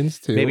organs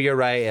too. Maybe you're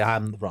right and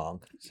I'm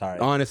wrong. Sorry.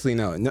 Honestly,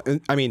 no.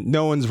 I mean,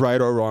 no one's right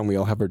or wrong. We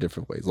all have our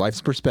different ways.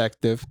 Life's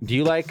perspective. Do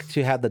you like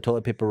to have the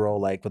toilet paper roll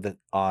like with it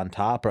on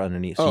top or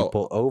underneath? So you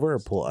pull over or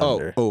pull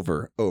under?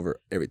 Over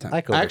every time.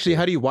 Actually,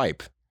 how do you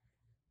wipe?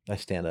 I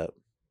stand up.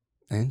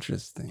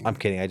 Interesting. I'm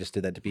kidding. I just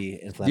did that to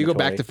be inflammatory. Do you go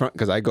back to front?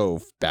 Because I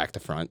go back to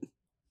front.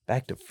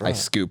 Back to front. I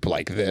scoop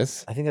like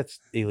this. I think that's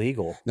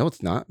illegal. No,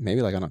 it's not.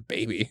 Maybe like on a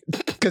baby,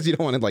 because you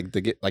don't want it like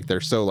to get like they're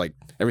so like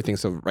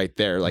everything's so right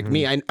there. Like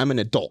me, I'm an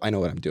adult. I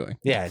know what I'm doing.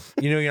 Yeah,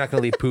 you know you're not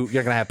gonna leave poo.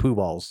 You're gonna have poo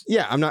balls.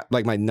 Yeah, I'm not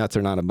like my nuts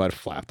are not a mud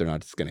flap. They're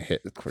not just gonna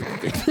hit.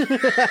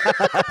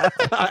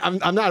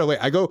 I'm not away.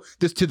 I go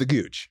just to the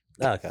gooch.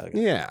 Okay.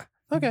 Yeah.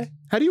 Okay.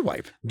 How do you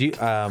wipe? Do you,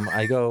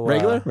 I go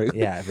regular?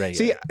 Yeah, regular.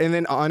 See, and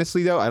then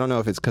honestly though, I don't know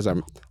if it's because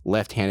I'm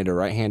left-handed or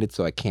right-handed,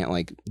 so I can't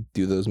like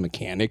do those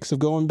mechanics of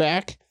going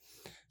back.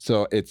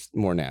 So it's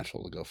more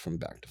natural to go from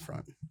back to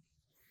front.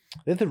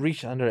 They have to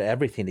reach under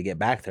everything to get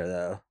back there,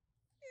 though.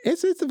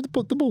 It's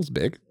the bowl's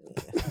big,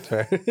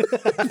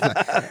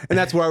 and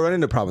that's where I run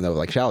into a problem though,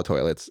 like shallow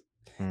toilets.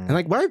 And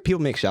like, why do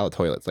people make shallow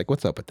toilets? Like,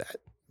 what's up with that?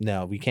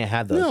 No, we can't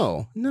have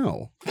those.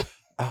 No.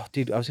 Oh,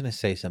 dude, I was gonna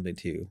say something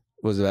to you.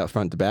 Was it about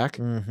front to back?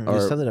 Mm-hmm.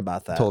 There's something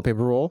about that. Toilet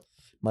paper roll.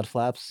 Mud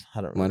flaps.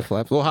 I don't remember. Mud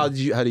flaps. Well, how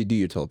do you do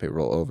your toilet paper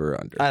roll, over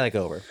or under? I like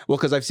over. Well,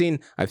 because I've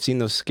seen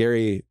those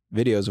scary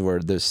videos where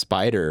the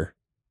spider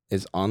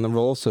is on the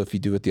roll, so if you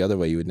do it the other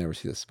way, you would never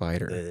see the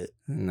spider,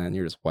 and then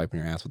you're just wiping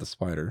your ass with a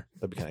spider.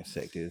 That'd be kind of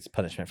sick, dude. It's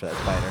punishment for that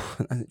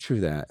spider. True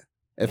that.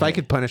 If I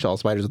could punish all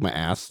spiders with my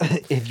ass,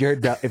 if you're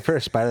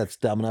a spider that's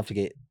dumb enough to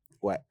get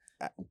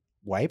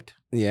wiped,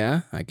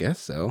 yeah, I guess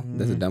so.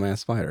 That's a dumbass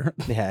spider.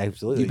 Yeah,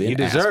 absolutely. You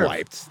deserve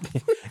wiped.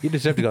 You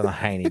deserve to go on the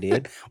hiney,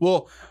 dude.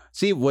 Well,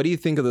 see, what do you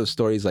think of those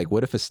stories? Like,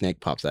 what if a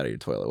snake pops out of your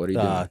toilet? What are you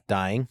doing?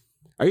 Dying.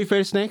 Are you afraid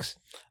of snakes?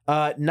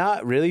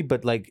 Not really,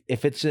 but like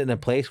if it's in a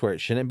place where it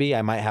shouldn't be,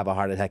 I might have a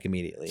heart attack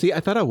immediately. See, I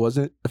thought I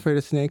wasn't afraid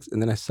of snakes,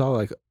 and then I saw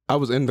like I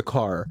was in the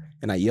car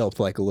and I yelped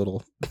like a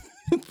little,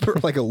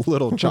 like a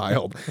little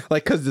child,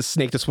 like because the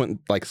snake just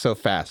went like so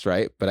fast,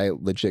 right? But I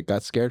legit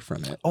got scared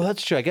from it. Oh,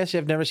 that's true. I guess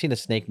you've never seen a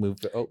snake move.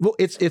 Well,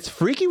 it's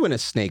freaky when a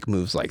snake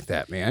moves like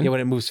that, man. Yeah, when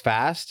it moves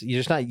fast, you're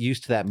just not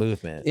used to that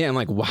movement. Yeah, I'm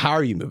like, well, how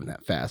are you moving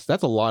that fast?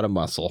 That's a lot of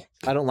muscle.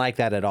 I don't like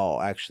that at all.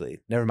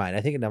 Actually, never mind.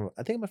 I think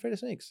I'm afraid of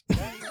snakes.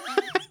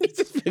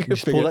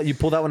 You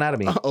pull that one out of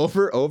me.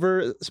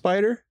 Over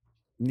spider?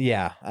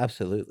 Yeah,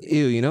 absolutely.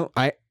 Ew, you know,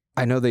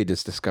 I know they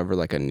just discovered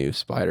like a new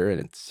spider and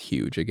it's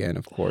huge again,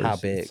 of course. How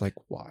big? It's like,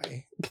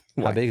 why?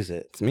 How big is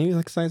it? It's maybe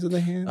like the size of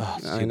the hand. Oh,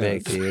 it's too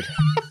big, dude.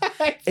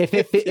 If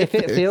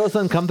it feels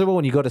uncomfortable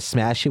when you go to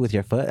smash it with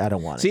your foot, I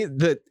don't want it.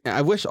 See,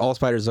 I wish all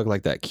spiders look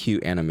like that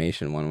cute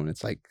animation one when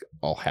it's like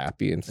all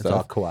happy and stuff. It's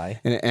all kawaii.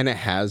 And it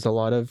has a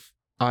lot of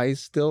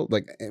eyes still.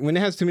 Like when it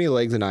has too many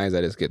legs and eyes,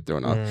 I just get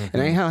thrown off.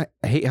 And I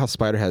hate how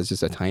spider has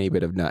just a tiny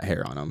bit of nut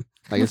hair on him.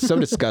 Like it's so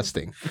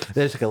disgusting.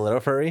 There's like a little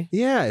furry.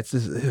 Yeah, it's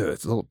just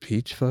it's a little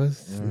peach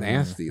fuzz. It's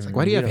nasty. It's like,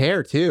 why do you have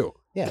hair too?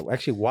 Yeah,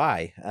 actually,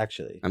 why?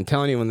 Actually, I'm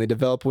telling you, when they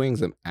develop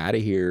wings, I'm out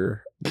of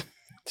here.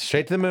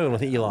 Straight to the moon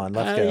with Elon.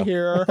 Let's go. Out of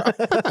here.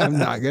 I'm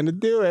not gonna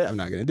do it. I'm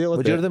not gonna deal with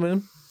it. Would you go to the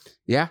moon?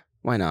 Yeah,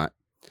 why not?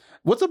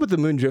 What's up with the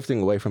moon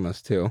drifting away from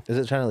us too? Is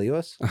it trying to leave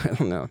us? I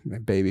don't know,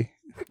 baby.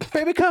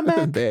 Baby, come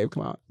back. Babe,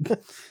 come on.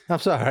 I'm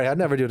sorry. I'd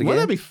never do it again.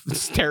 Wouldn't that be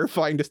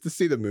terrifying just to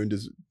see the moon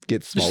just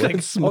get smaller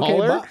and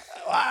smaller? Okay,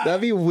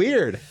 that'd be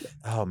weird.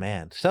 Oh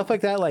man, stuff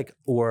like that, like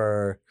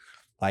or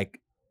like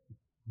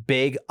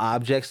big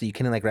objects that you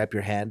can like wrap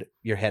your head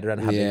around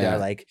how big they are.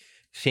 Like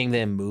seeing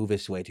them move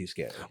is way too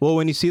scary. Well,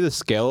 when you see the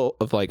scale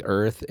of like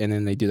Earth, and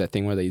then they do that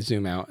thing where they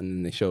zoom out and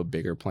then they show a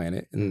bigger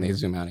planet, and then they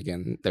zoom out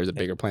again. There's a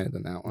bigger planet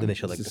than that one. Then they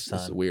show like the sun.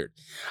 It's weird.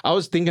 I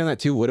was thinking that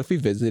too. What if we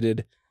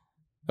visited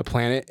a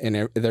planet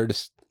and they're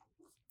just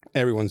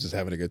everyone's just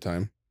having a good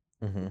time,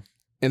 and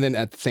then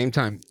at the same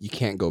time you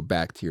can't go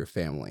back to your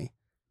family,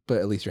 but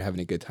at least you're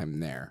having a good time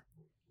there.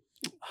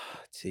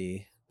 Let's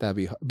see. That'd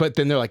be, but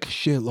then they're like,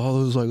 shit,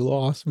 Lalo's like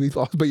lost, we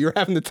lost, but you're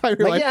having the time.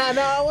 You're like, yeah,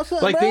 no, what's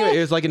up? Like, bro? think of it,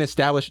 it's like an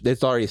established.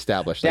 It's already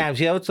established. Damn, like,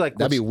 see, it's like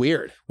that'd be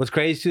weird. What's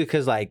crazy too,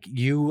 because like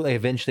you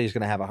eventually is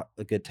gonna have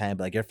a good time,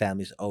 but like your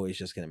family's always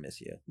just gonna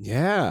miss you.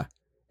 Yeah,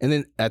 and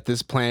then at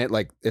this planet,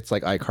 like it's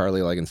like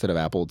iCarly, like instead of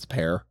apple, it's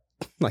pear.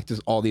 Like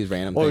just all these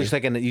random. Or things. just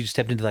like you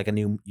stepped into like a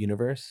new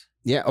universe.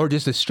 Yeah, or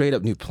just a straight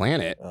up new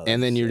planet,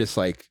 and then you're just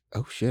like,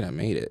 oh shit, I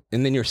made it,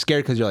 and then you're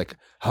scared because you're like,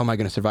 how am I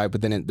gonna survive? But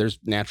then there's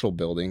natural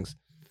buildings.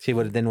 See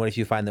what if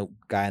you find the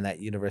guy in that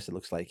universe that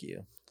looks like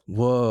you?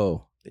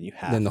 Whoa! Then you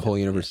have. Then the whole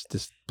universe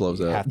just blows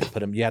up. You have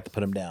to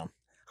put him down.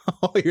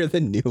 Oh, you're the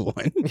new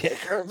one,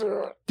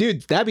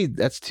 dude.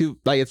 That's too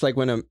like it's like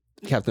when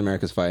Captain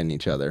America's fighting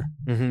each other.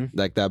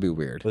 Like that'd be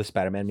weird. With a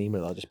Spider-Man meme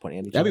where they'll just point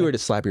at each other. That'd be weird to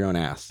slap your own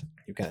ass.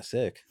 You're kind of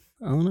sick.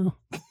 I don't know.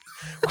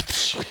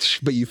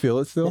 But you feel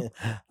it still?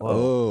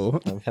 Oh,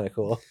 I'm kind of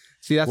cool.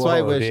 See, that's why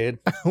I wish. Dude.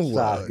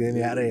 Stop, get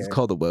me out of here. It's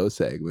called the woe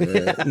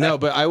segment. No,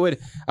 but I would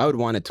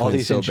want a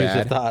twin so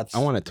bad. Thoughts. I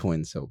want a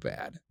twin so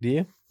bad. Do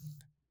you?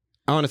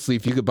 Honestly,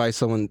 if you could buy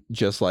someone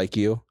just like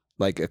you,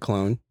 like a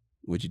clone,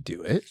 would you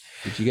do it?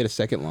 Would you get a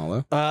second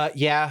Lalo?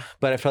 Yeah,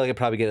 but I feel like I'd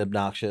probably get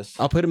obnoxious.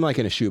 I'll put him like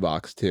in a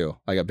shoebox too,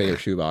 like a bigger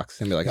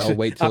shoebox, and be like, I'll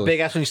wait till a big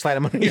ass when you slide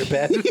him under your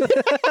bed.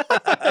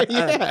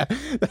 Yeah,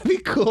 that'd be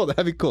cool.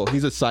 That'd be cool.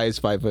 He's a size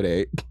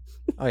 5'8".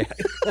 Oh yeah.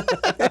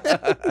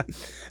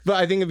 But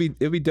I think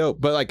it'd be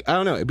dope. But like I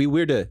don't know, it'd be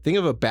weird to think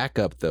of a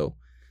backup though.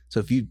 So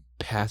if you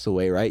pass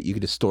away, right, you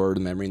could just store the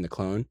memory in the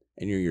clone,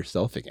 and you're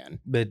yourself again.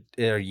 But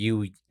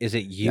is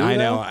it you? I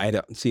know. I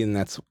don't see, and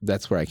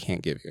that's where I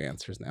can't give you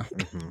answers now.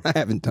 I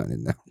haven't done it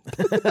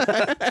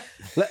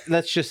now.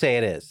 Let's just say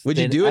it is. Would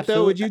you do it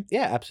though? Would you?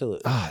 Yeah,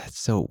 absolutely. Oh, that's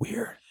so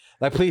weird.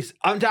 Like, please,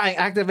 I'm dying.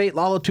 Activate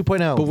Lalo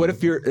 2.0.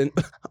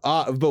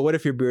 But what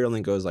if your beard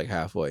only goes like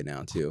halfway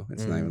now too?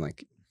 It's not even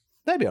like.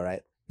 That'd be all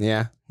right.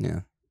 Yeah.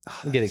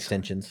 Get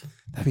extensions.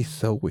 That'd be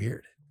so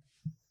weird.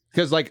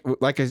 Because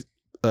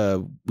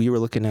we were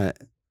looking at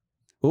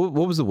what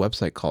was the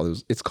website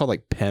called? It's called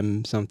like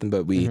PEM something,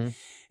 but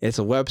it's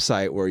a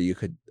website where you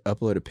could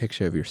upload a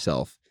picture of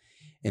yourself,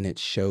 and it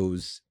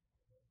shows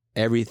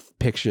every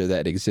picture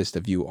that exists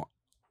of you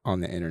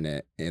on the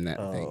internet in that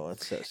thing. Oh,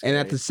 that's so scary. And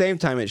at the same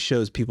time, it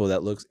shows people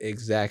that looks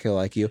exactly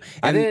like you.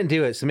 And I didn't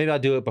do it, so maybe I'll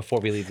do it before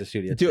we leave the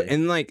studio. Do it,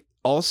 and like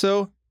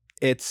also.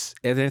 It's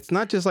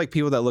not just like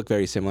people that look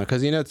very similar,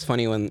 because it's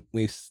funny when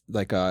we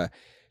like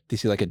you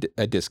see like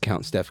a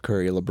discount Steph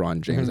Curry or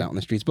LeBron James out in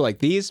the streets, but like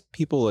these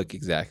people look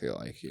exactly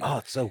like you. Oh,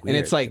 it's so weird. And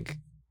it's like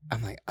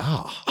I'm like,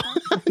 oh,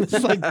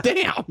 it's like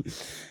damn.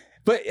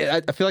 But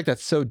I feel like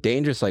that's so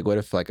dangerous. Like, what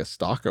if like a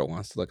stalker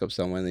wants to look up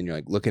someone, and you're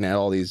like looking at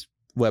all these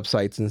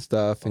websites and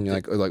stuff, and you're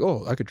like,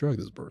 oh, I could drug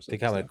this person.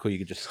 Think how cool you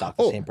could just stalk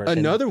the same person.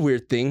 Another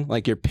weird thing,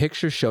 like your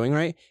picture's showing,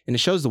 right? And it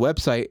shows the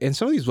website, and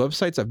some of these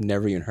websites I've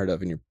never even heard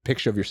of, and your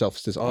picture of yourself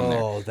is just on there.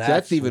 Oh,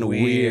 that's even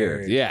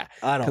weird. Yeah.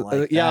 I don't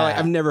like that. Yeah, like,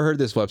 I've never heard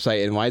this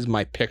website, and why is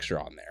my picture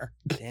on there?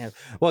 Damn.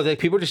 Well, like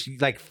people just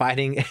like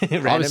finding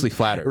obviously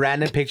flattered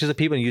random pictures of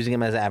people and using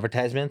them as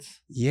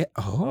advertisements. Yeah.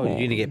 Oh, you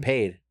need to get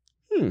paid.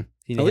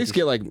 At least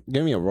give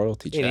me a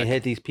royalty check. You need to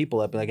hit these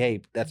people up and like,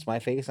 hey, that's my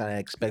face, and I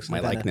expect some my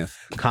likeness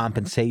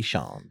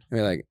compensation. I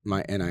mean, like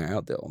my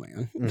NIL deal,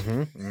 man.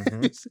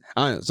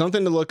 I don't know,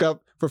 something to look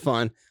up for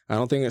fun. I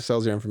don't think it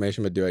sells your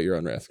information, but do it at your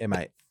own risk. It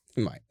might.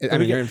 I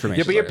mean, your information.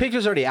 Yeah, but your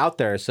picture's already out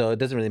there, so it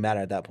doesn't really matter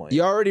at that point.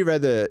 You already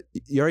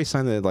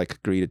signed the like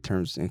agreed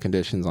terms and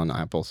conditions on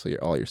Apple, so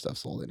all your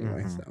stuff's sold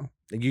anyway. So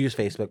you use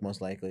Facebook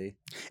most likely.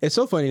 It's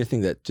so funny to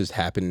think that just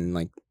happened, and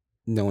like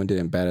no one did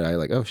it bad. I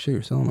like, oh shit,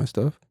 you're selling my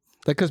stuff.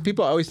 Like, because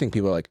I always think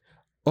people are like,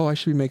 oh, I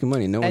should be making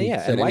money. No one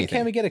said anything. Why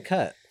can't we get a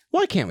cut?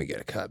 Why can't we get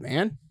a cut,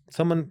 man?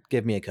 Someone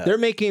give me a cut. They're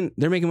making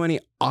money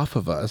off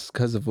of us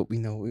because of what we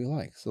know we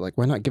like. So like,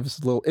 why not give us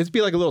a little? It'd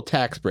be like a little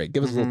tax break.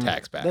 Give us a little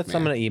tax back. Let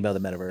someone email the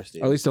metaverse,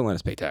 dude. Or at least don't let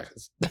us pay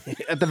taxes.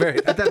 at the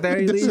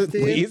very least,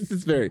 dude. At least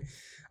it's very.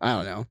 I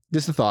don't know.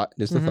 Just a thought.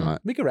 Just a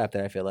thought. We could wrap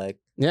there, I feel like.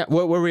 Yeah.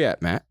 Where we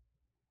at, Matt?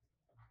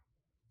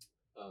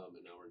 An hour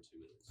and 2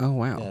 minutes. Oh,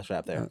 wow. Yeah, let's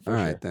wrap there. All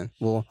right, then.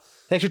 Well,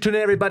 thanks for tuning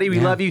in, everybody. We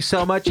love you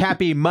so much.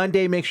 Happy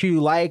Monday. Make sure you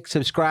like,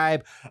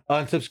 subscribe,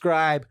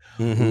 unsubscribe,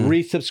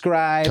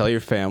 resubscribe. Tell your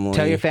family.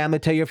 Tell your family.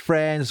 Tell your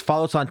friends.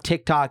 Follow us on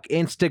TikTok,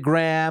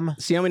 Instagram.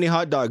 See how many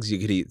hot dogs you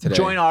could eat today.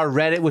 Join our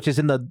Reddit, which is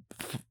in the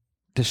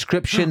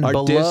description our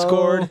below.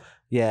 Discord.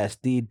 Yes,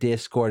 the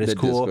Discord is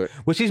cool.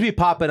 Discord. Which seems to be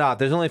popping up.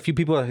 There's only a few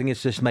people. I think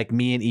it's just like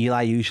me and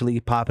Eli usually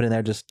popping in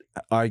there just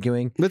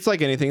arguing. It's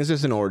like anything. It's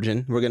just an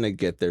origin. We're going to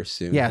get there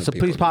soon. Yeah, so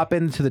please pop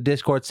into the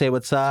Discord, say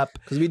what's up.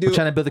 Because we're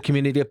trying to build a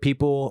community of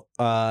people.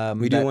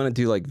 We do want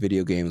to do like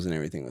video games and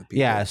everything with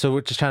people. Yeah, so we're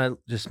just trying to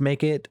just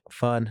make it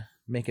fun,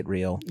 make it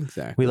real.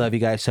 Exactly. We love you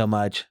guys so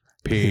much.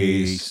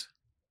 Peace.